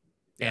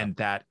 And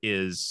that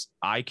is,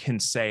 I can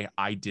say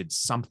I did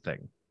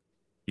something.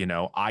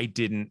 I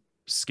didn't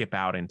skip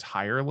out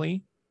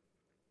entirely.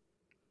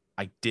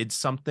 I did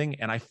something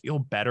and I feel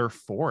better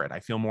for it.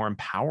 I feel more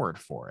empowered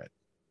for it.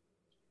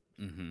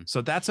 Mm-hmm.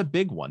 So that's a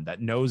big one,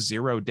 that no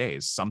 0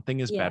 days. Something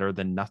is better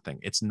than nothing.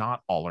 It's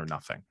not all or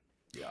nothing.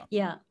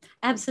 Yeah,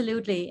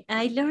 absolutely.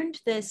 I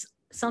learned this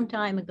some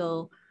time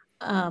ago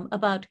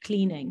about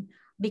cleaning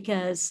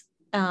because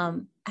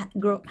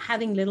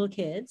having little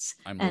kids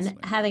and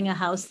having a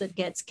house that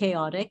gets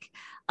chaotic,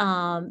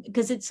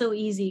 because it's so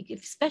easy,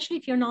 especially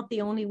if you're not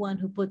the only one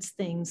who puts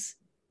things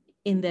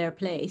in their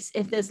place.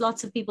 If there's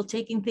lots of people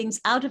taking things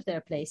out of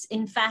their place,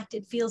 in fact,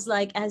 it feels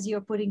like as you're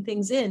putting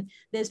things in,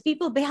 there's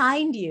people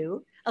behind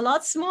you, a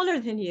lot smaller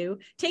than you,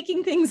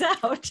 taking things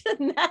out.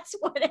 And that's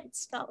what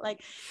it's felt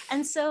like.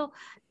 And so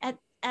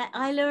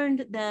I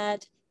learned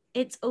that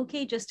it's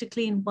okay just to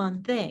clean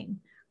one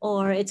thing,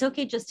 or it's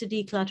okay just to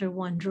declutter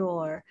one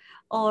drawer,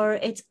 or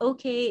it's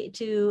okay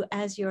to,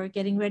 as you're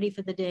getting ready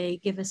for the day,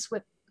 give a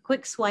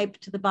quick swipe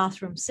to the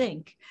bathroom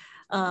sink,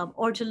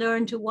 or to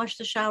learn to wash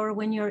the shower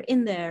when you're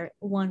in there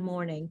one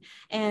morning.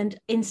 And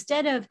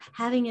instead of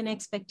having an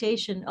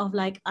expectation of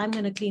like, I'm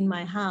going to clean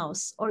my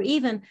house, or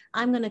even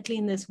I'm going to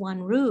clean this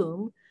one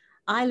room,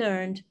 I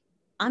learned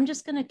I'm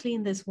just going to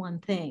clean this one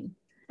thing.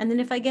 And then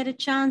if I get a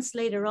chance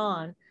later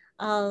on,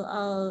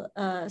 I'll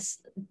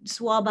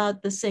swab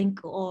out the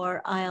sink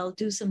or I'll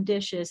do some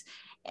dishes.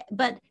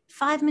 But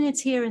 5 minutes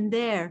here and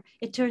there,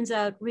 it turns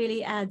out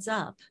really adds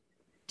up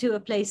to a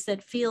place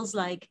that feels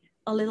like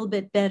a little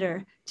bit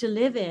better to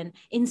live in,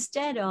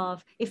 instead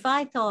of if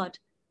I thought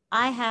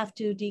I have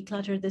to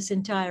declutter this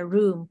entire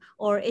room,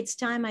 or it's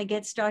time I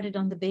get started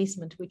on the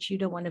basement, which you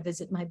don't want to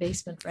visit my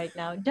basement right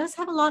now. It does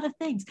have a lot of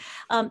things.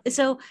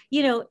 So,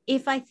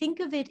 if I think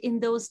of it in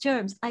those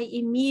terms, I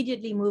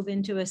immediately move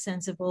into a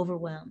sense of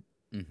overwhelm.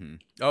 Mm-hmm.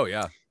 Oh,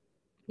 yeah.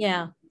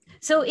 Yeah.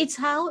 So it's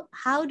how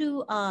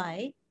do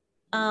I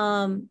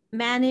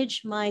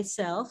manage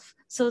myself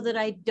so that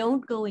I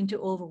don't go into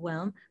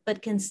overwhelm,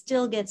 but can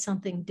still get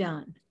something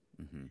done.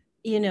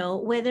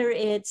 Mm-hmm. Whether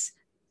it's,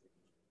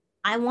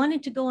 I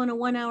wanted to go on a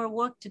 1 hour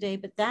walk today,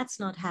 but that's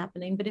not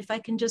happening. But if I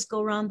can just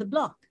go around the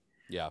block,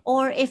 Yeah.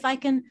 Or if I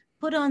can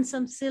put on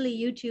some silly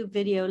YouTube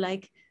video,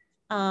 like,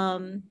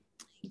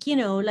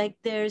 like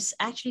there's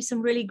actually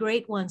some really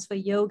great ones for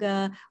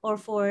yoga or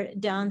for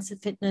dance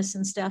fitness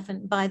and stuff.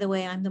 And by the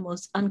way, I'm the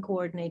most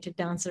uncoordinated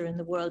dancer in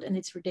the world, and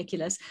it's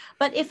ridiculous.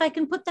 But if I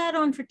can put that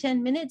on for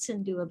 10 minutes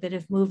and do a bit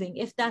of moving,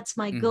 if that's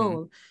my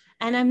goal,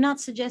 and I'm not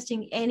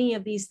suggesting any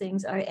of these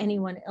things are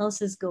anyone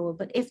else's goal,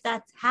 but if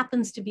that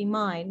happens to be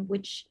mine,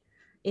 which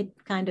it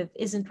kind of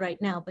isn't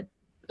right now, but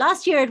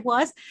last year it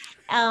was,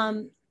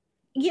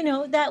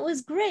 that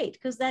was great,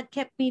 because that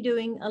kept me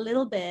doing a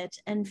little bit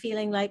and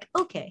feeling like,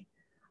 okay,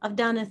 I've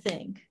done a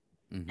thing.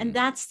 And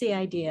that's the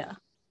idea.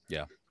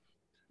 Yeah.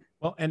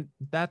 Well, and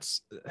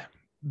there's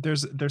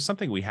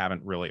something we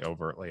haven't really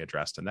overtly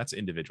addressed, and that's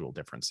individual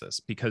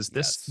differences, because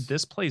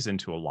this plays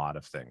into a lot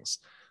of things,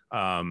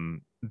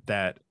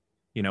 that,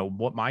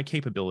 what my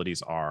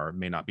capabilities are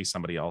may not be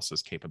somebody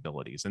else's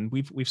capabilities. And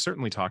we've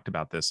certainly talked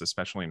about this,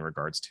 especially in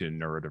regards to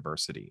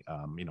neurodiversity.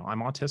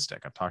 I'm autistic.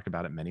 I've talked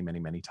about it many, many,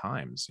 many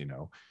times.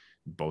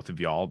 Both of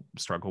y'all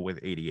struggle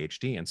with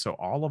ADHD. And so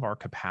all of our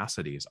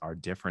capacities are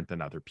different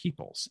than other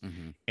people's.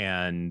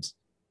 And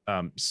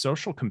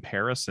social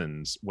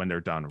comparisons, when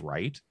they're done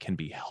right, can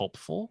be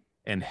helpful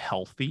and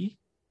healthy.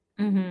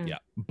 Yeah.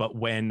 But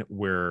when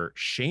we're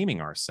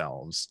shaming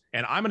ourselves,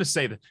 and I'm going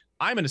to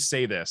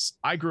say this,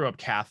 I grew up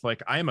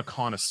Catholic. I am a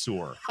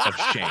connoisseur of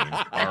shame.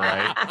 All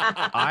right.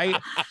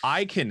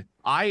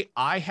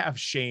 I have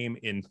shame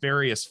in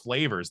various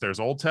flavors. There's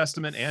Old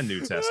Testament and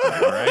New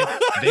Testament. All right.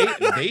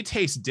 They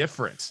taste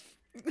different.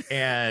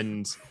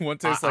 And one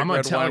tastes like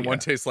red wine, one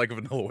tastes like a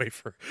vanilla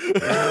wafer.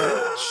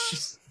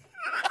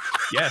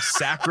 Yes,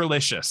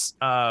 sacrilegious.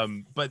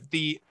 But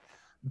the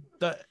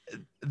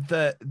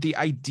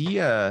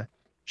idea,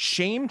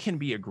 shame can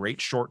be a great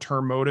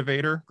short-term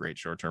motivator,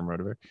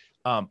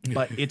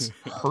 but it's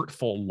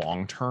hurtful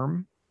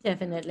long-term.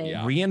 Definitely.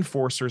 Yeah.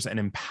 Reinforcers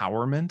and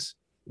empowerment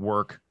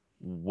work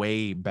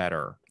way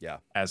better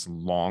as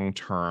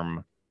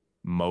long-term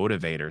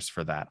motivators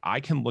for that. I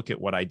can look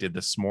at what I did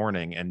this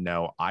morning and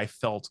know I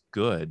felt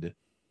good,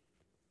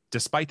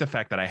 despite the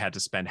fact that I had to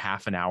spend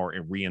half an hour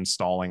in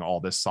reinstalling all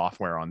this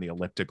software on the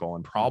elliptical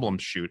and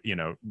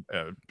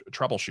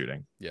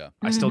troubleshooting. Yeah.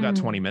 I still got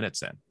 20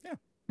 minutes in. Yeah.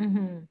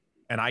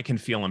 And I can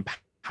feel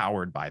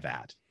empowered by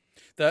that.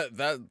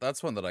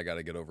 That's one that I got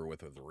to get over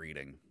with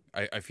reading.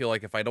 I feel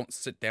like if I don't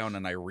sit down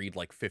and I read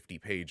like 50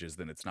 pages,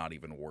 then it's not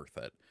even worth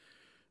it.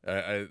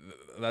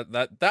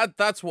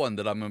 That's one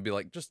that I'm gonna be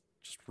like, just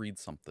read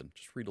something,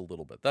 just read a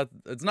little bit. That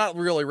it's not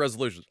really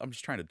resolutions. I'm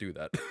just trying to do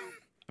that.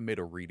 I made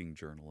a reading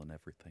journal and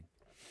everything.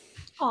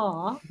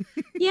 Aw,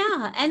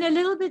 yeah, and a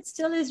little bit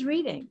still is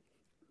reading.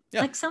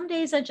 Yeah. Like some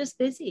days are just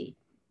busy.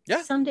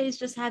 Yeah. Some days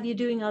just have you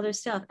doing other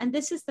stuff. And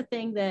this is the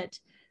thing that,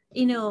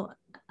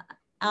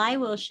 I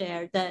will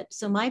share that.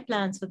 So my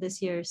plans for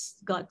this year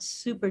got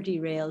super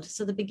derailed.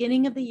 So the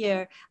beginning of the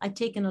year, I'd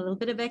taken a little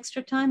bit of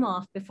extra time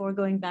off before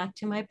going back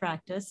to my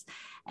practice.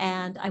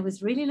 And I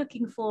was really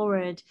looking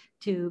forward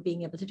to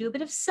being able to do a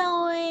bit of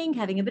sewing,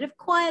 having a bit of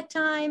quiet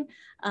time.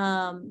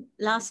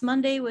 Last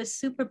Monday was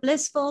super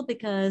blissful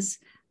because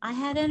I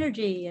had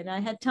energy and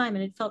I had time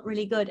and it felt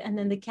really good. And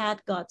then the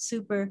cat got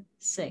super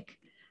sick.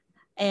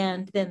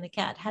 And then the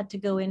cat had to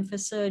go in for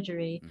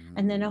surgery.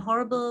 And then a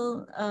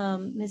horrible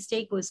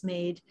mistake was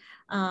made.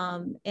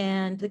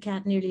 And the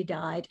cat nearly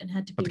died and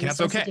had to be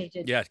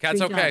resuscitated. Okay. Yeah, cat's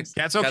okay. Times.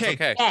 Cat's okay.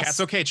 Yes. Cat's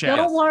okay, Chad.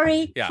 Don't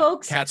worry,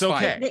 folks. Cat's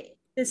okay.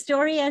 The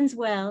story ends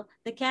well.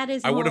 The cat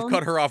is I would have home.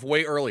 cut her off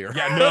way earlier.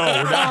 Yeah, no.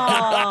 Oh,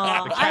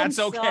 The cat's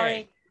I'm okay.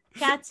 sorry.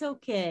 Cat's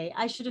okay.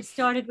 I should have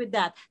started with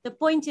that. The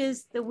point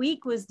is, the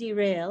week was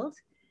derailed,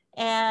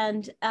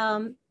 and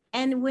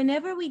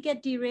whenever we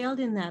get derailed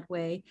in that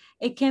way,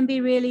 it can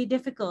be really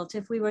difficult.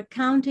 If we were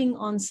counting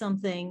on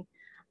something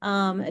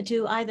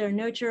to either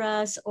nurture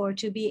us or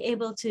to be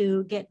able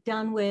to get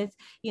done with,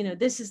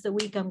 this is the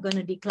week I'm going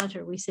to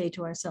declutter, we say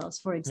to ourselves,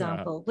 for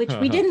example, which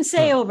we didn't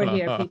say over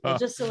here, people,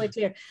 just so we're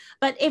clear.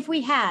 But if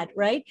we had,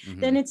 right,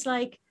 then it's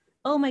like,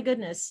 oh my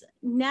goodness,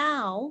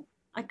 now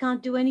I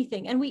can't do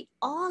anything. And we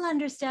all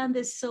understand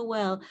this so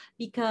well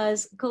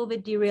because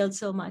COVID derailed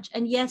so much.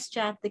 And yes,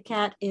 Chat, the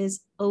cat is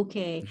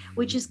okay,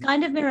 which is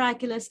kind of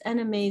miraculous and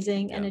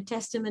amazing and a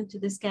testament to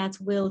this cat's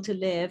will to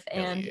live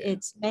and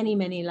its many,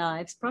 many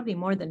lives, probably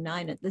more than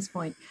 9 at this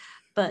point.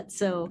 But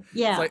so,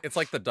 yeah. It's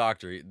like the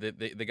doctor.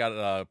 They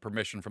got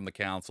permission from the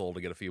council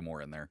to get a few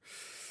more in there.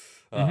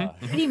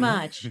 Pretty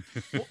much.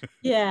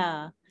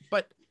 Yeah.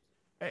 But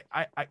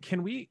I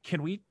can we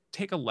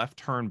take a left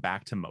turn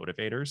back to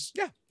motivators?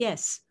 Yeah.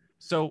 Yes.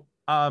 So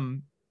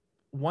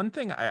one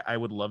thing I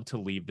would love to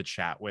leave the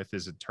chat with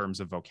is in terms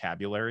of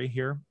vocabulary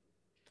here.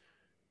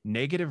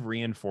 Negative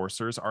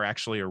reinforcers are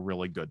actually a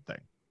really good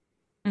thing.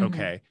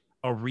 Okay.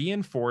 A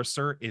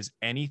reinforcer is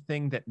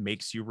anything that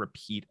makes you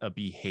repeat a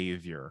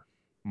behavior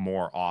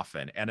more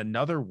often. And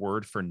another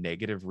word for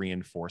negative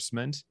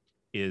reinforcement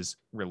is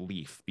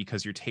relief,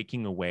 because you're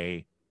taking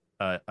away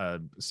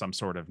some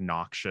sort of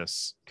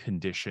noxious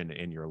condition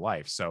in your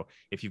life. So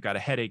if you've got a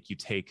headache, you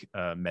take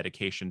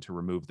medication to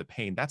remove the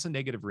pain. That's a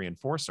negative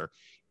reinforcer.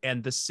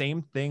 And the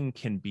same thing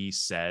can be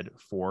said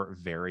for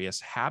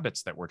various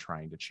habits that we're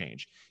trying to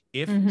change.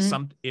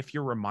 If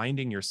you're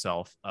reminding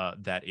yourself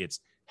that it's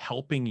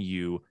helping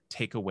you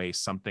take away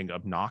something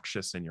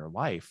obnoxious in your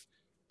life,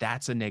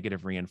 that's a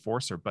negative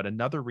reinforcer. But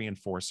another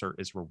reinforcer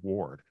is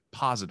reward,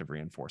 positive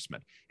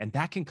reinforcement. And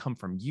that can come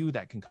from you,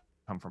 that can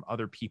come from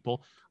other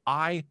people.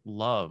 I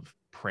love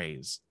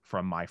praise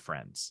from my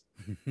friends.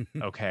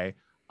 Okay.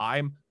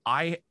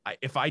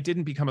 If I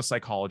didn't become a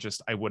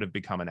psychologist, I would have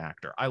become an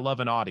actor. I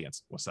love an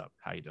audience. What's up?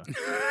 How you doing?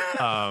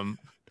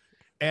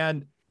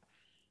 And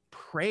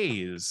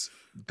praise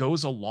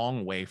goes a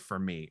long way for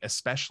me,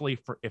 especially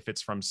if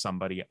it's from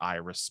somebody I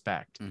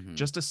respect.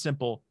 Just a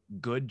simple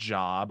good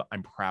job.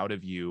 I'm proud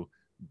of you.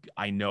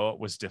 I know it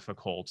was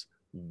difficult.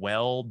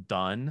 Well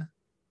done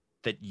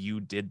that you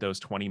did those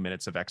 20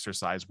 minutes of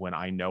exercise when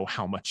I know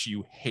how much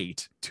you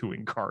hate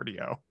doing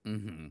cardio.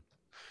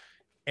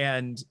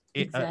 And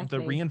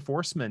the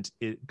reinforcement,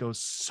 it goes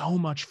so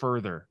much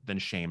further than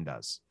shame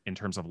does in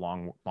terms of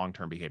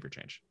long-term behavior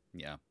change.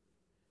 Yeah.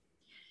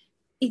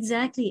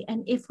 Exactly.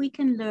 And if we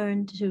can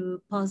learn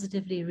to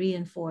positively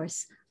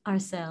reinforce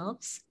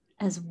ourselves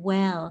as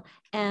well,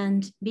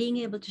 and being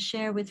able to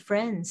share with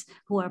friends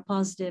who are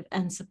positive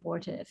and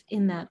supportive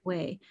in that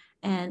way,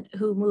 and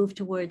who move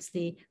towards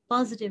the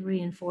positive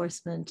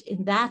reinforcement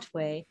in that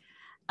way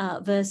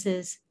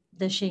versus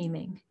the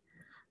shaming.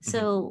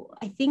 So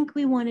I think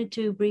we wanted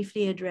to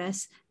briefly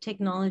address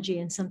technology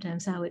and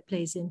sometimes how it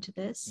plays into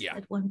this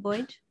at one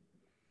point.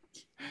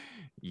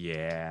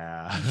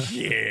 Yeah.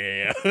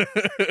 Yeah.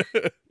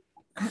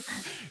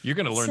 You're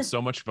going to learn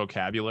so much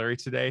vocabulary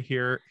today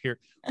here.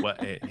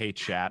 What? Hey,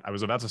 chat. I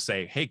was about to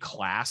say, hey,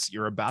 class,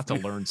 you're about to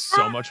learn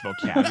so much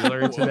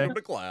vocabulary today. Welcome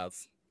to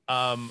class.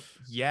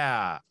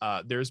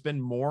 There's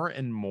been more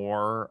and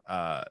more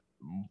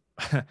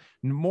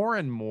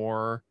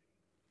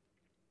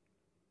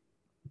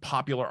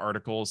popular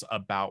articles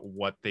about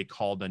what they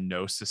call the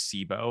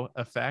nocebo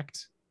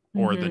effect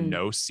or the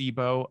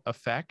nocebo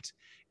effect.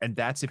 And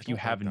that's if you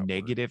have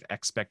negative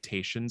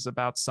expectations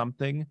about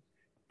something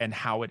and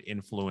how it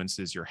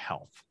influences your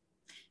health.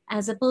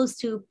 As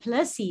opposed to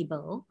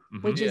placebo,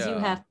 which is you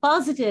have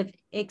positive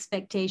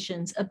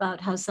expectations about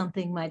how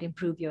something might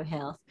improve your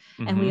health.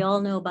 And we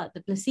all know about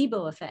the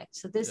placebo effect.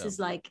 So this is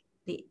like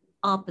the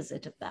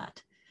opposite of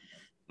that.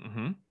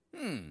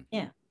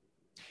 Yeah.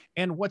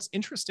 And what's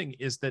interesting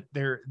is that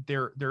there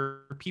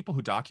are people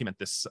who document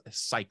this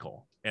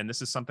cycle. And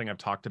this is something I've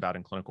talked about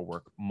in clinical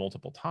work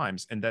multiple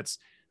times. And that's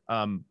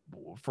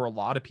for a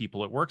lot of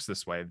people, it works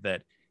this way,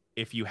 that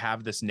if you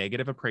have this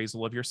negative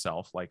appraisal of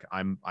yourself, like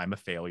I'm a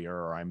failure,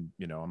 or I'm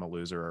a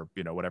loser,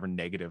 or whatever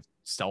negative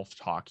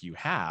self-talk you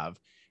have,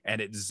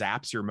 and it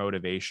zaps your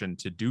motivation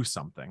to do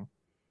something.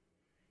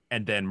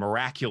 And then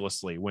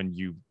miraculously, when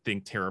you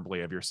think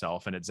terribly of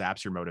yourself and it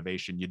zaps your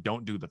motivation, you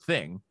don't do the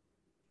thing.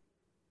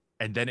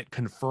 And then it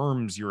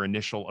confirms your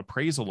initial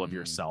appraisal of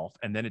yourself.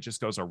 And then it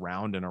just goes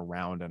around and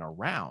around and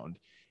around.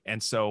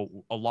 And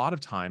so a lot of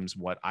times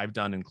what I've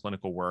done in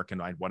clinical work,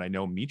 and what I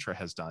know Mitra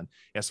has done,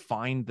 is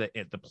find the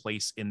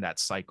place in that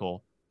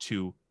cycle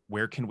to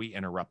where can we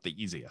interrupt the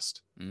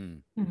easiest.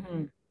 And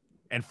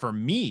for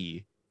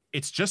me,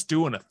 it's just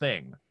doing a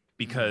thing,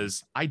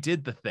 because I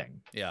did the thing.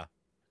 Yeah.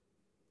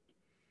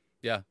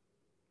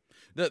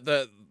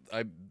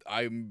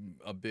 I'm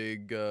a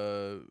big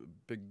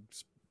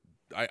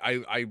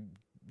I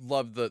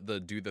love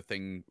the do the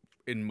thing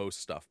in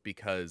most stuff,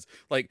 because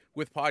like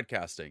with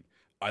podcasting,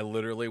 I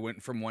literally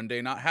went from one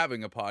day not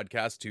having a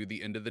podcast to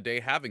the end of the day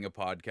having a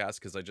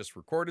podcast, because I just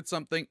recorded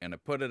something and I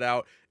put it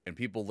out and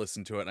people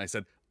listened to it and I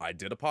said, I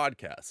did a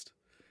podcast.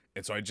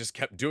 And so I just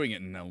kept doing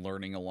it and then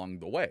learning along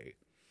the way.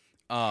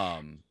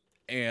 And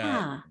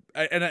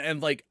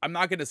like, I'm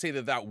not going to say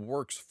that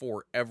works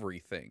for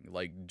everything.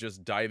 Like,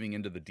 just diving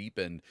into the deep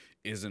end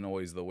isn't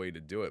always the way to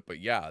do it. But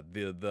yeah,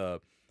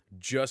 the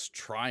just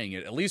trying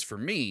it, at least for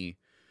me,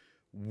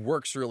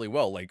 works really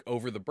well. Like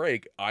over the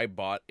break, I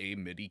bought a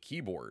MIDI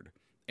keyboard.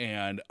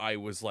 And I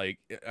was like,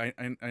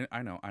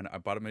 I know, I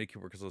bought a MIDI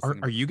keyboard because I was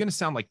Are you going to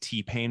sound like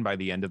T-Pain by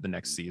the end of the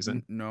next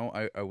season? No,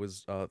 I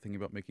was thinking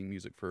about making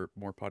music for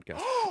more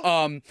podcasts.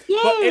 But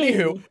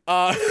anywho,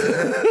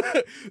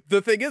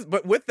 the thing is,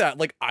 but with that,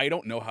 like, I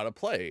don't know how to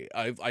play.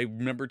 I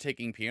remember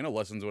taking piano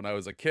lessons when I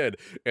was a kid,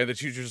 and the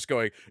teacher just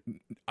going,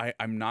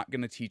 I'm not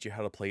going to teach you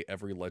how to play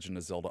every Legend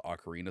of Zelda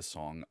Ocarina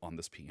song on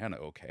this piano,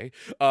 okay?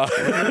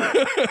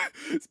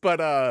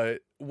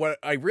 But what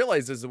I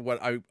realized is what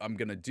I'm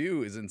gonna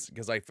do is,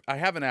 because I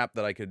have an app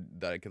that I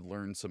could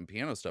learn some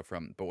piano stuff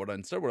from. But what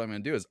I'm gonna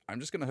do is I'm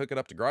just gonna hook it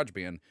up to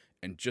GarageBand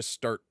and just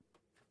start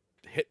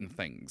hitting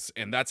things.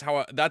 And that's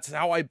how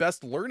I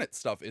best learn it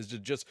stuff, is to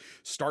just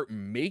start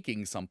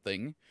making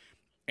something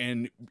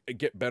and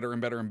get better and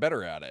better and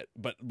better at it.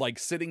 But like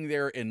sitting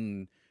there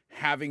and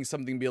having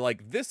something be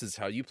like, this is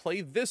how you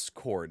play this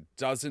chord,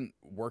 doesn't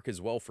work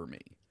as well for me.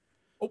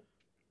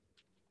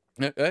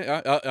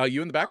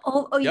 You in the back?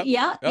 Oh, Yep.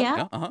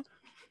 yeah. Uh-huh.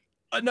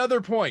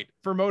 Another point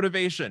for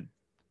motivation: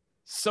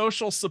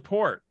 social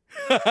support.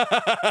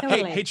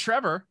 Totally. Hey,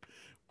 Trevor.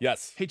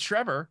 Yes. Hey,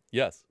 Trevor.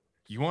 Yes.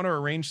 You want to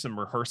arrange some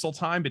rehearsal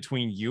time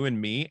between you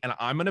and me, and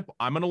I'm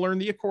gonna learn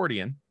the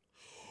accordion,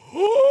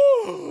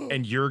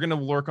 and you're gonna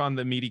work on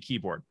the MIDI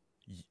keyboard.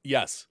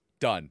 Yes.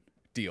 Done.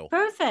 Deal.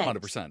 Perfect.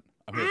 100%.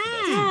 I'm here for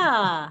this.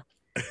 Yeah.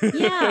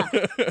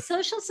 Yeah.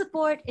 Social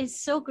support is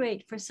so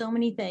great for so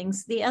many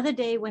things. The other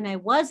day when I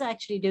was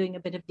actually doing a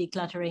bit of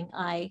decluttering,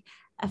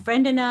 a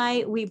friend and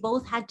I, we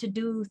both had to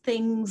do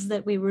things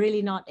that we were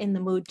really not in the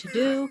mood to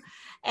do.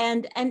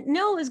 And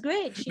no, it was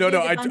great. She did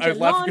a bunch of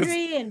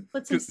laundry and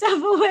put some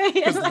stuff away.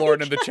 Because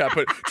Lauren in the chat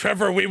put,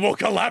 Trevor, we will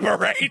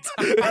collaborate.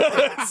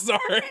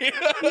 Sorry.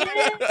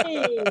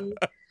 Yay.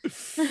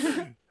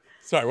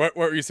 Sorry, what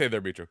were you saying there,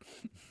 Mitra?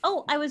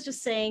 Oh, I was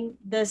just saying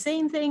the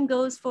same thing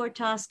goes for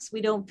tasks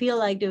we don't feel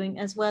like doing,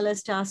 as well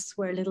as tasks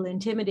we're a little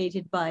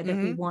intimidated by that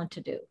we want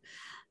to do.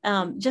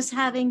 Just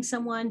having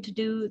someone to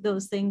do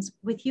those things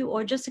with you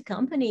or just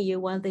accompany you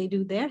while they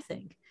do their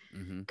thing.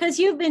 Because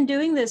you've been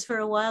doing this for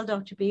a while,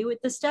 Dr. B,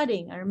 with the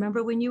studying. I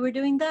remember when you were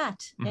doing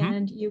that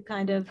and you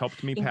kind of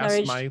helped me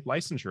pass my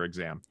licensure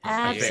exam.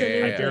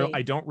 Absolutely.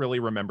 I don't really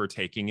remember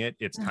taking it.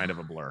 It's kind of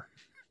a blur.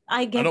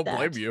 I don't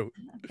blame you.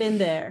 I've been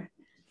there.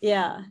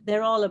 Yeah,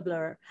 they're all a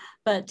blur.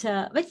 But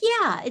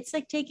yeah, it's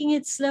like taking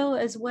it slow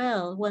as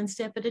well, one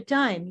step at a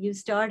time. You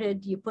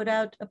put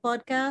out a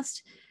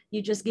podcast,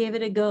 you just gave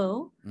it a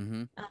go.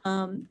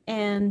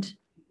 And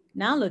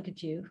now look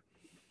at you.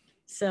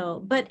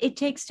 So, but it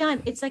takes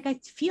time. It's like, I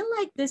feel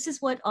like this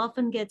is what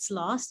often gets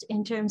lost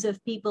in terms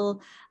of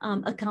people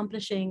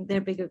accomplishing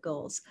their bigger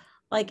goals.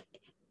 Like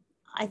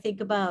I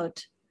think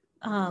about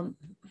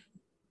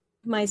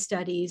my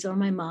studies or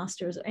my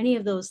master's or any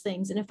of those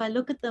things. And if I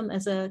look at them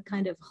as a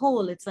kind of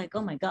whole, it's like,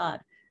 oh my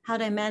God,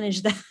 how'd I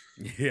manage that?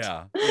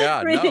 Yeah.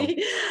 Really?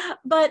 No.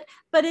 But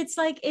it's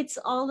like, it's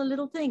all the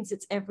little things.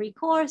 It's every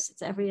course,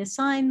 it's every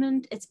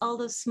assignment, it's all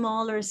the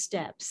smaller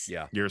steps.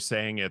 Yeah. You're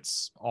saying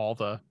it's all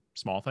the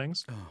small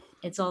things?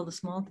 It's all the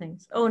small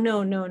things. Oh,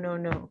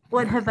 no.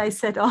 What have I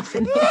set off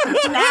in here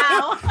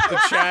now? The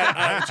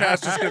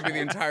chat's just going to be the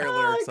entire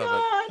lyrics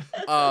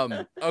of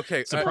it.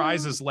 Okay.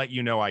 Surprises let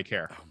you know I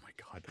care. Oh my God.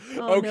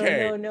 Oh,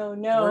 okay.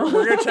 No.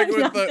 We're going to check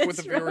with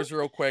the viewers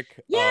real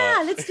quick.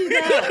 Yeah, let's do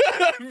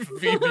that.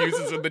 V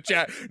uses in the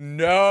chat.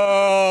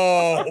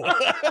 No.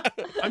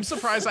 I'm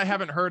surprised I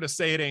haven't heard a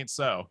say it ain't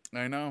so.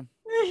 I know.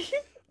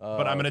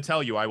 But I'm going to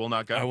tell you, I will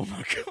not go. I will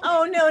not go.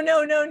 Oh,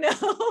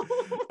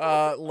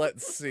 no.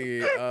 Let's see.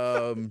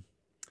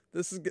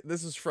 This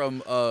is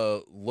from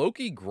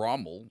Loki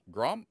Gromrel.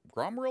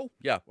 Gromrel?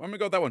 Yeah, I'm gonna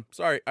go with that one.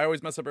 Sorry, I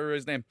always mess up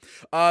everybody's name.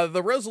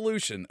 The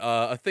resolution,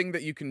 a thing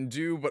that you can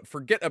do but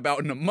forget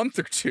about in a month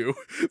or two,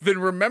 then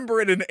remember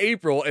it in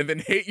April, and then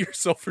hate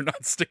yourself for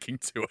not sticking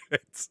to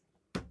it.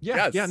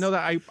 Yeah, no,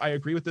 that I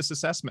agree with this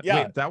assessment. Yeah.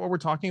 Wait, is that what we're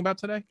talking about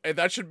today? And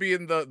that should be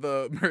in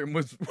the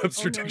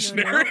Merriam-Webster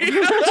dictionary.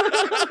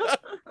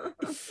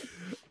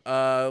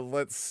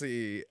 Let's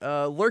see.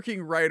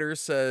 Lurking Writer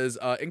says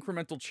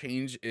incremental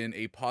change in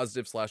a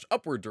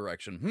positive/upward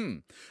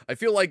direction. I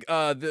feel like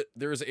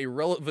there's a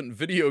relevant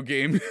video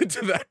game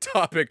to that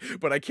topic,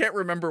 but I can't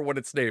remember what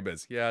its name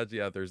is. Yeah.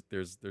 There's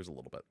a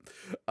little bit.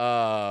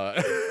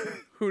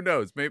 Who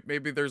knows?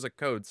 Maybe there's a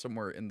code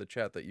somewhere in the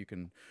chat that you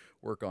can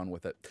work on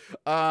with it.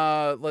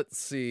 Let's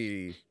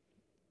see.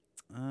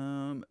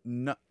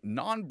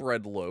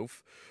 Non-bread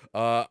loaf.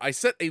 I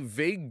set a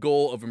vague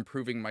goal of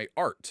improving my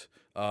art.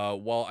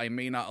 While I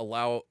may not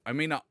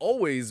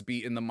always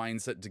be in the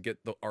mindset to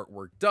get the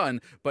artwork done,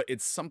 but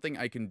it's something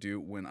I can do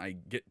when I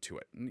get to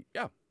it. And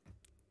yeah,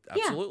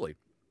 absolutely.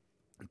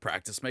 Yeah.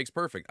 Practice makes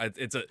perfect.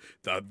 It's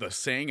the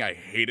saying I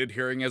hated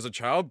hearing as a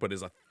child, but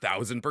is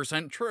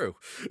 1,000% true.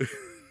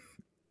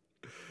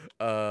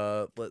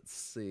 Let's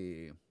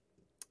see.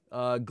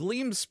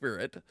 Gleam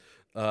Spirit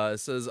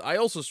says, I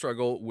also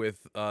struggle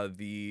with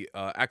the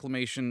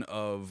acclamation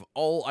of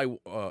all I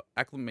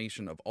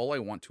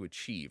want to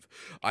achieve.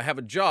 I have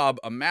a job,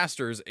 a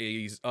master's,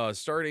 a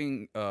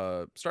starting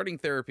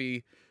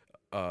therapy.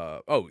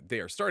 They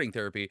are starting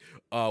therapy,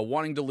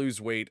 wanting to lose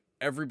weight.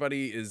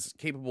 Everybody is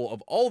capable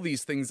of all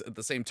these things at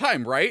the same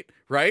time, right?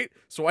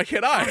 So why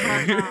can't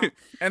I?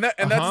 and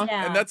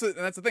that's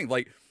the thing.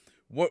 Like,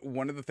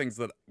 one of the things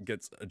that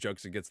gets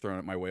thrown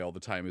at my way all the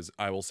time is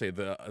I will say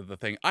the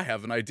thing, I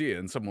have an idea,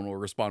 and someone will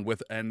respond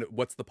with, and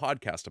what's the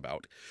podcast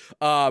about?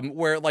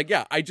 Where like,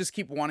 yeah, I just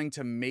keep wanting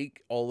to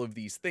make all of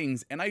these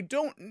things, and I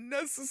don't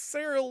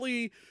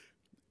necessarily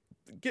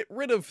get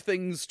rid of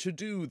things to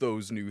do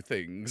those new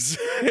things.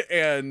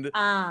 And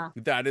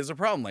that is a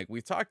problem, like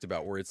we've talked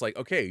about, where it's like,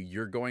 okay,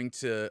 you're going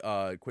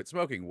to quit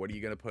smoking. What are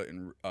you going to put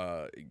in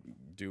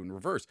do in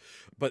reverse?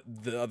 But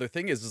the other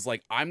thing is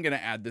like, I'm going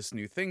to add this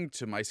new thing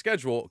to my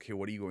schedule. Okay,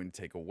 what are you going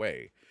to take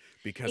away?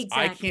 Because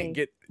I can't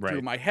get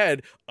through my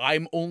head.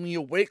 I'm only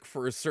awake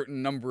for a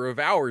certain number of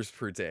hours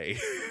per day.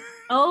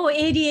 Oh,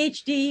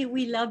 ADHD,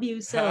 we love you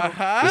so.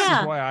 This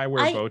is why I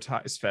wear bow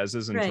ties,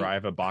 fezzes, and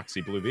drive a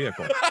boxy blue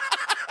vehicle.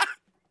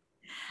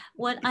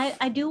 What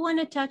I do want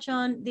to touch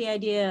on the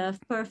idea of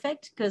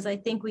perfect, because I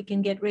think we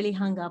can get really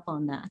hung up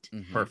on that.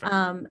 Mhm. Perfect.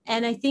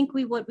 And I think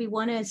what we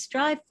want to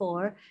strive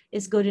for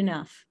is good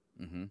enough.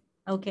 Mhm.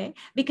 Okay,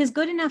 because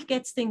good enough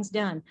gets things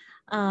done,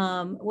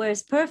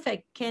 whereas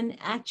perfect can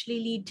actually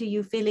lead to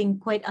you feeling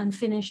quite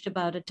unfinished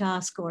about a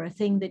task or a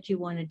thing that you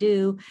want to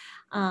do.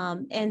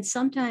 And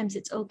sometimes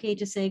it's okay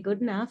to say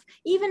good enough,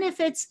 even if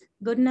it's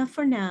good enough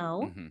for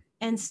now, Mhm.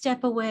 and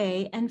step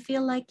away and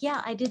feel like,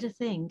 yeah, I did a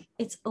thing.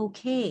 It's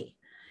okay,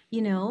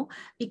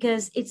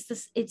 because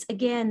it's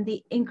again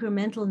the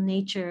incremental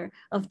nature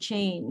of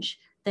change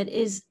that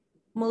is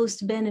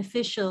most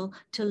beneficial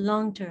to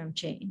long-term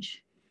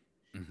change.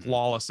 Mhm.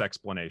 Flawless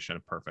explanation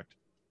of perfect.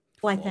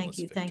 Why, Flawless thank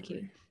you.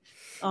 victory.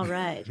 All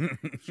right.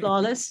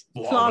 Flawless.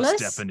 Flawless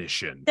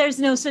definition. There's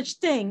no such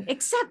thing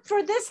except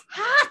for this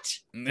hat.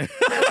 Okay,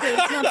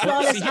 it's not Well,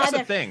 flawless see, here's the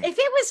hat. thing. If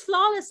it was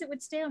flawless, it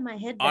would stay on my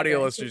head better.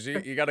 Audio listeners,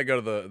 you got to go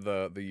to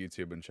the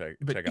YouTube and check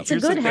But out. It's a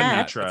here's the good thing, hat.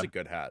 Mitra. It's a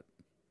good hat.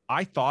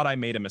 I thought I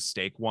made a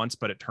mistake once,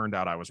 but it turned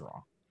out I was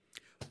wrong.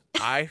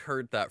 I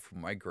heard that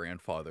from my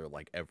grandfather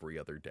like every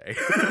other day.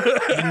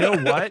 You know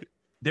what?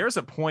 There's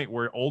a point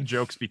where old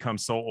jokes become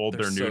so old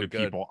They're they're so new to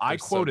good. people. I They're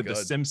so quoted The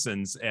good.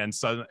 Simpsons, and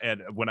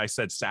when I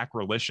said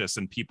sacrilegious,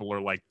 and people are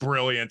like,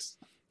 brilliant.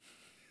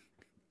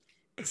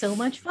 So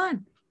much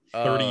fun,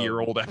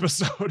 30-year-old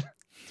episode.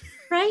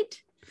 right?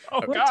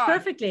 Oh, Works God.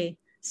 perfectly.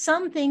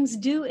 Some things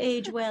do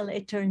age well,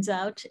 it turns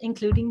out,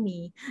 including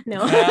me.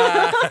 No.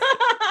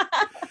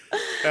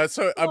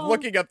 So I'm Oh.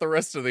 looking at the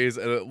rest of these,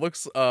 and it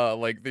looks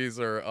like these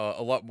are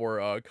a lot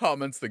more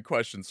comments than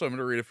questions. So I'm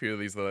gonna read a few of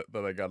these that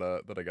I got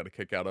a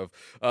kick out of.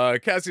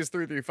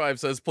 Cassius335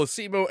 says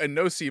placebo and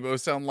nocebo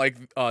sound like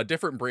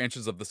different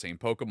branches of the same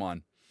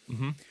Pokemon.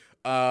 Mhm.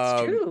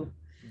 It's true.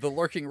 The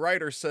Lurking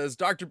Writer says,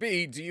 Dr.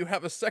 B, do you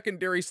have a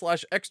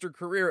secondary/extra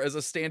career as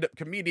a stand-up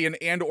comedian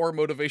and or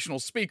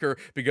motivational speaker?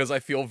 Because I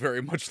feel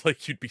very much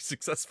like you'd be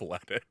successful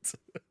at it.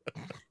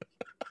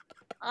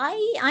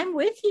 I'm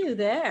with you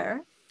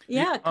there.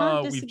 Yeah,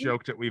 can't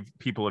disagree.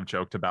 People have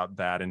joked about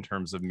that in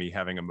terms of me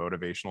having a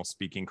motivational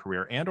speaking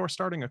career and or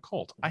starting a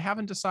cult. I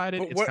haven't decided.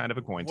 But It's kind of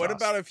a coin toss. What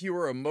about if you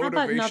were a about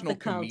not the motivational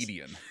cult?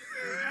 comedian?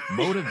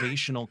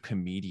 Motivational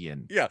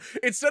comedian? Yeah,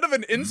 instead of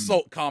an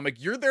insult comic,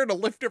 you're there to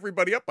lift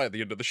everybody up by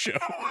the end of the show.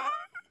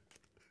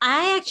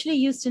 I actually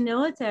used to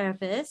know a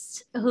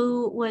therapist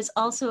who was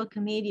also a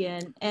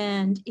comedian,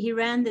 and he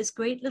ran this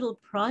great little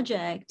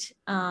project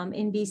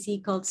in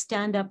BC called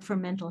Stand Up for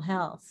Mental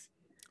Health.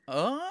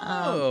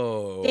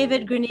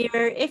 David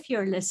Grenier, if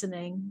you're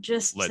listening,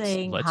 just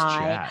saying let's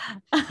hi. chat.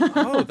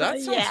 Oh, that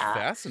sounds Yeah.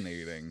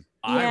 fascinating.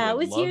 Yeah, it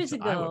was years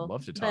ago. I would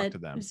love to talk but to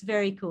them. It was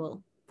very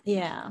cool.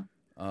 Yeah.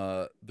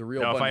 The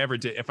real No, if Bunny-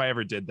 I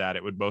ever did that,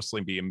 it would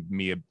mostly be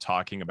me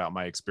talking about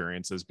my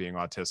experiences being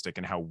autistic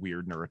and how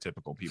weird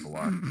neurotypical people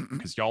are,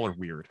 because y'all are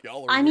weird.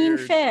 Y'all are I mean,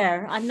 weird.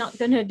 fair. I'm not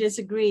going to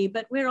disagree,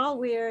 but we're all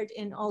weird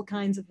in all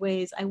kinds of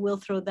ways. I will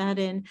throw that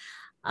in.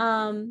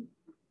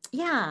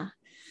 Yeah,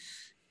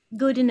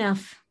 good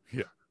enough.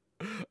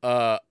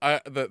 I'm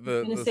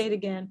going to say it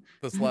again.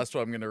 This last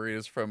one I'm going to read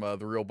is from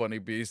the Real Bunny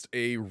Beast.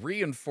 A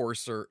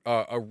reinforcer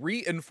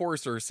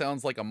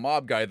sounds like a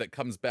mob guy that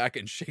comes back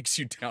and shakes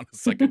you down a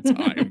second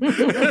time.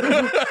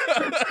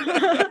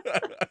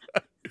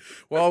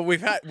 Well,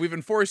 we've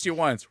enforced you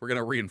once. We're going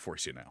to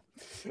reinforce you now.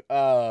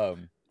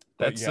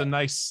 That's a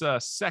nice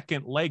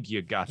second leg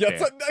you got Yeah, there.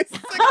 it's a nice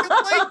second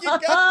leg you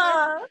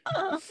got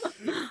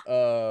there.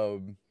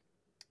 Oh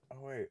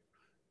wait.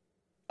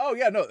 Oh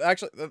yeah, no,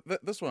 actually,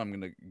 this one I'm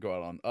gonna go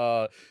out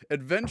on.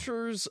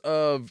 Adventures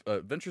of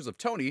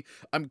Tony.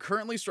 I'm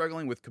currently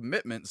struggling with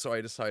commitment, so I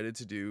decided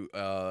to do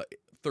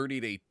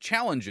 30-day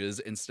challenges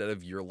instead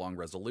of year-long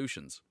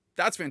resolutions.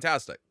 That's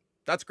fantastic.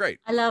 That's great.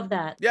 I love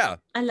that. Yeah.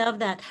 I love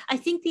that. I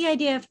think the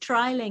idea of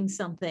trialing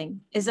something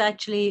is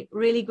actually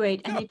really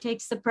great, and it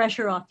takes the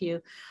pressure off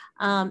you.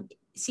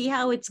 See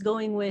how it's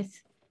going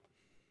with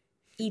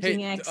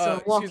eating X or excuse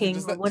me, walking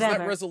does or that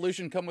whatever.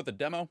 resolution come with a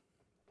demo?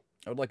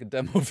 I would like a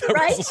demo of that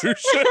Right?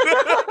 resolution.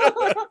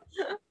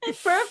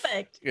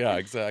 Perfect. Yeah,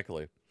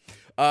 exactly.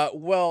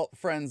 Well,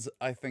 friends,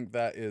 I think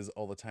that is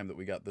all the time that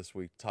we got this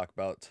week to talk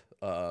about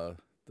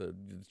the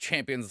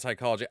champions of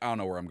psychology. I don't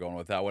know where I'm going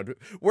with that one.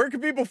 Where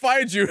can people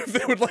find you if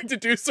they would like to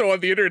do so on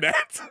the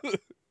internet?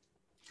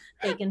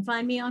 They can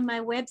find me on my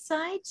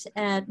website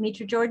at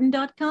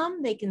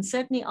mitrajordan.com. They can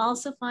certainly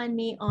also find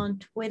me on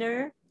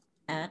Twitter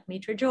at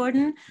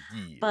mitrajordan.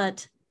 Yeah.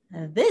 But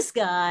this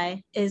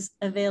guy is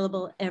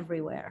available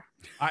everywhere.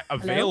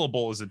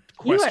 Available is a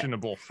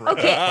questionable phrase.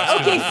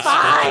 Okay,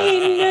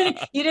 fine.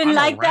 You didn't I'm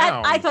like that?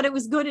 around. I thought it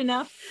was good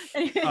enough.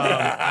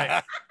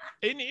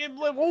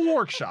 We'll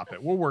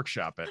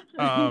workshop it.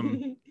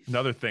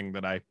 Another thing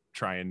that I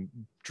try and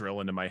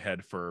drill into my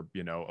head for,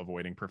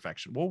 avoiding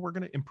perfection. Well, we're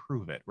going to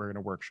improve it. We're going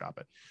to workshop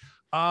it.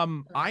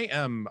 I'm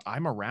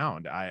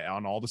around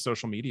on all the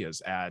social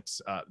medias at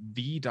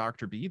the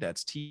Dr. B.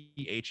 That's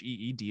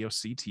TheeDoctor,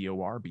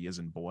 as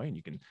in boy, and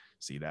you can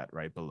see that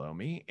right below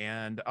me.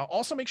 And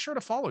also make sure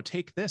to follow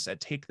Take This at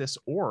Take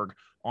This.org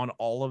on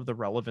all of the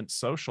relevant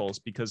socials,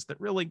 because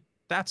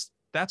that's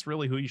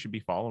really who you should be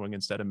following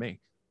instead of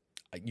me.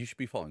 You should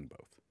be following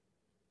both.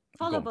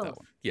 Follow going with that both.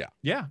 one. Yeah.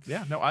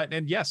 Yeah. No, I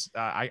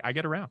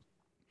get around.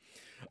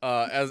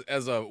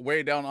 As a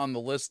way down on the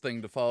list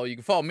thing to follow, you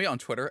can follow me on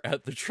Twitter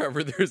at the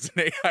Trevor. There's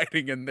an A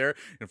hiding in there,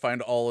 and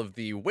find all of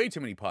the way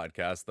too many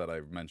podcasts that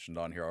I've mentioned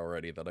on here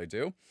already that I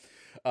do.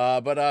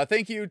 But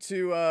thank you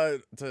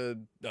to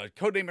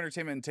Codename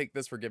Entertainment and Take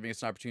This for giving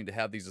us an opportunity to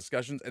have these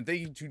discussions. And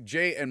thank you to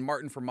Jay and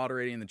Martin for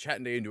moderating the chat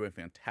today and doing a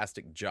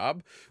fantastic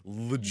job.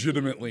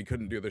 Legitimately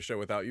couldn't do the show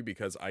without you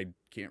because I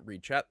can't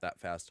read chat that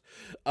fast.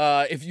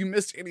 If you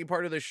missed any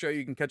part of this show,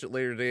 you can catch it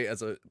later today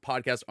as a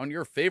podcast on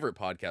your favorite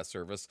podcast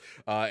service.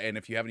 And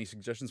if you have any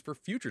suggestions for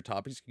future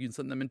topics, you can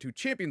send them into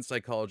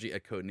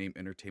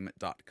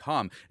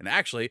championspsychology@codenameentertainment.com. And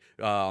actually,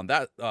 on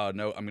that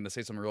note, I'm going to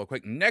say something real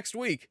quick. Next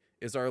week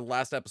is our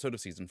last episode of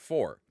season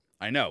 4.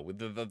 I know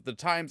the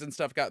times and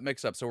stuff got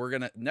mixed up, so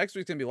next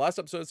week's gonna be the last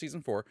episode of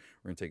season 4.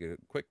 We're gonna take a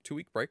quick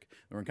 2-week break,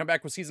 and we're gonna come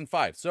back with season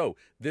 5. So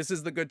this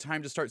is the good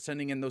time to start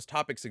sending in those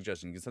topic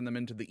suggestions. You can send them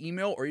into the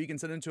email, or you can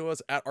send them to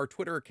us at our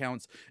Twitter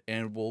accounts,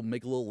 and we'll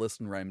make a little list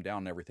and write them down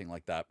and everything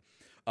like that.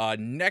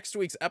 Next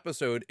week's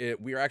episode,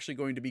 we are actually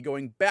going to be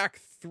going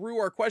back through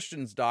our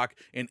questions doc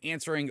and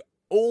answering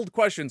old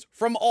questions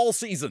from all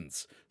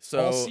seasons.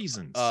 So, all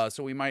seasons.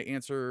 So we might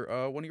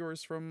answer one of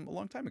yours from a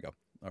long time ago.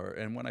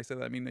 And when I say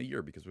that, I mean a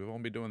year, because we've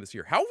only been doing this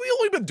year. How have we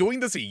only been doing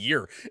this a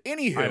year?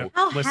 Anywho.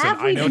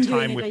 I know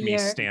time with me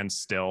stands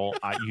still.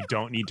 You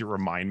don't need to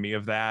remind me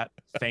of that.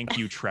 Thank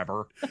you,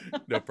 Trevor.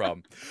 No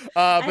problem.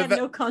 I have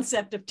no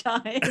concept of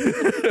time.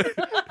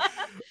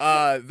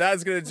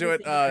 That's going to do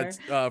it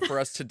for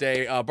us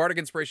today. Bardic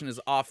Inspiration is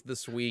off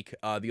this week.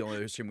 The only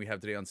other stream we have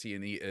today on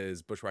CNE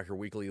is Bushwhacker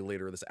Weekly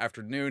later this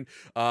afternoon.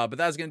 But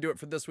that's going to do it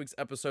for this week's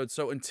episode.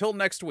 So until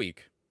next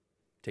week,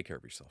 take care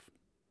of yourself.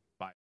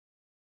 Bye.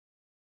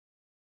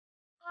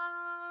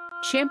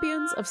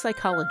 Champions of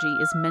Psychology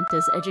is meant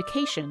as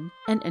education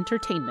and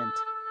entertainment.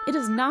 It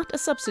is not a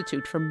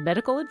substitute for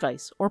medical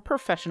advice or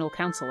professional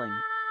counseling.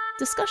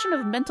 Discussion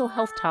of mental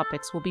health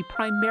topics will be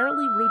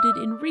primarily rooted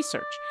in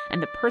research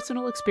and the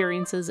personal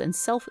experiences and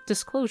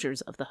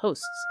self-disclosures of the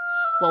hosts.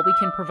 While we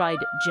can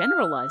provide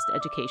generalized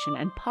education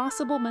and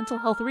possible mental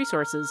health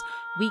resources,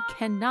 we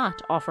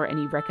cannot offer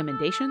any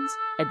recommendations,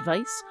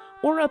 advice,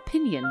 or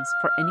opinions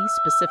for any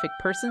specific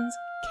persons,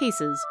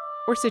 cases,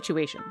 or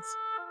situations.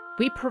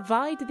 We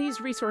provide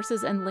these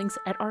resources and links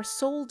at our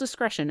sole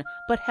discretion,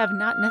 but have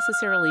not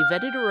necessarily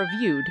vetted or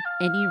reviewed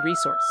any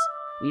resource.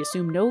 We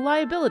assume no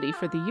liability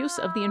for the use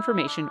of the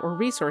information or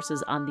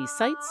resources on these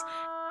sites,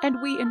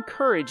 and we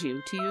encourage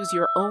you to use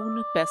your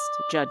own best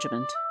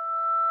judgment.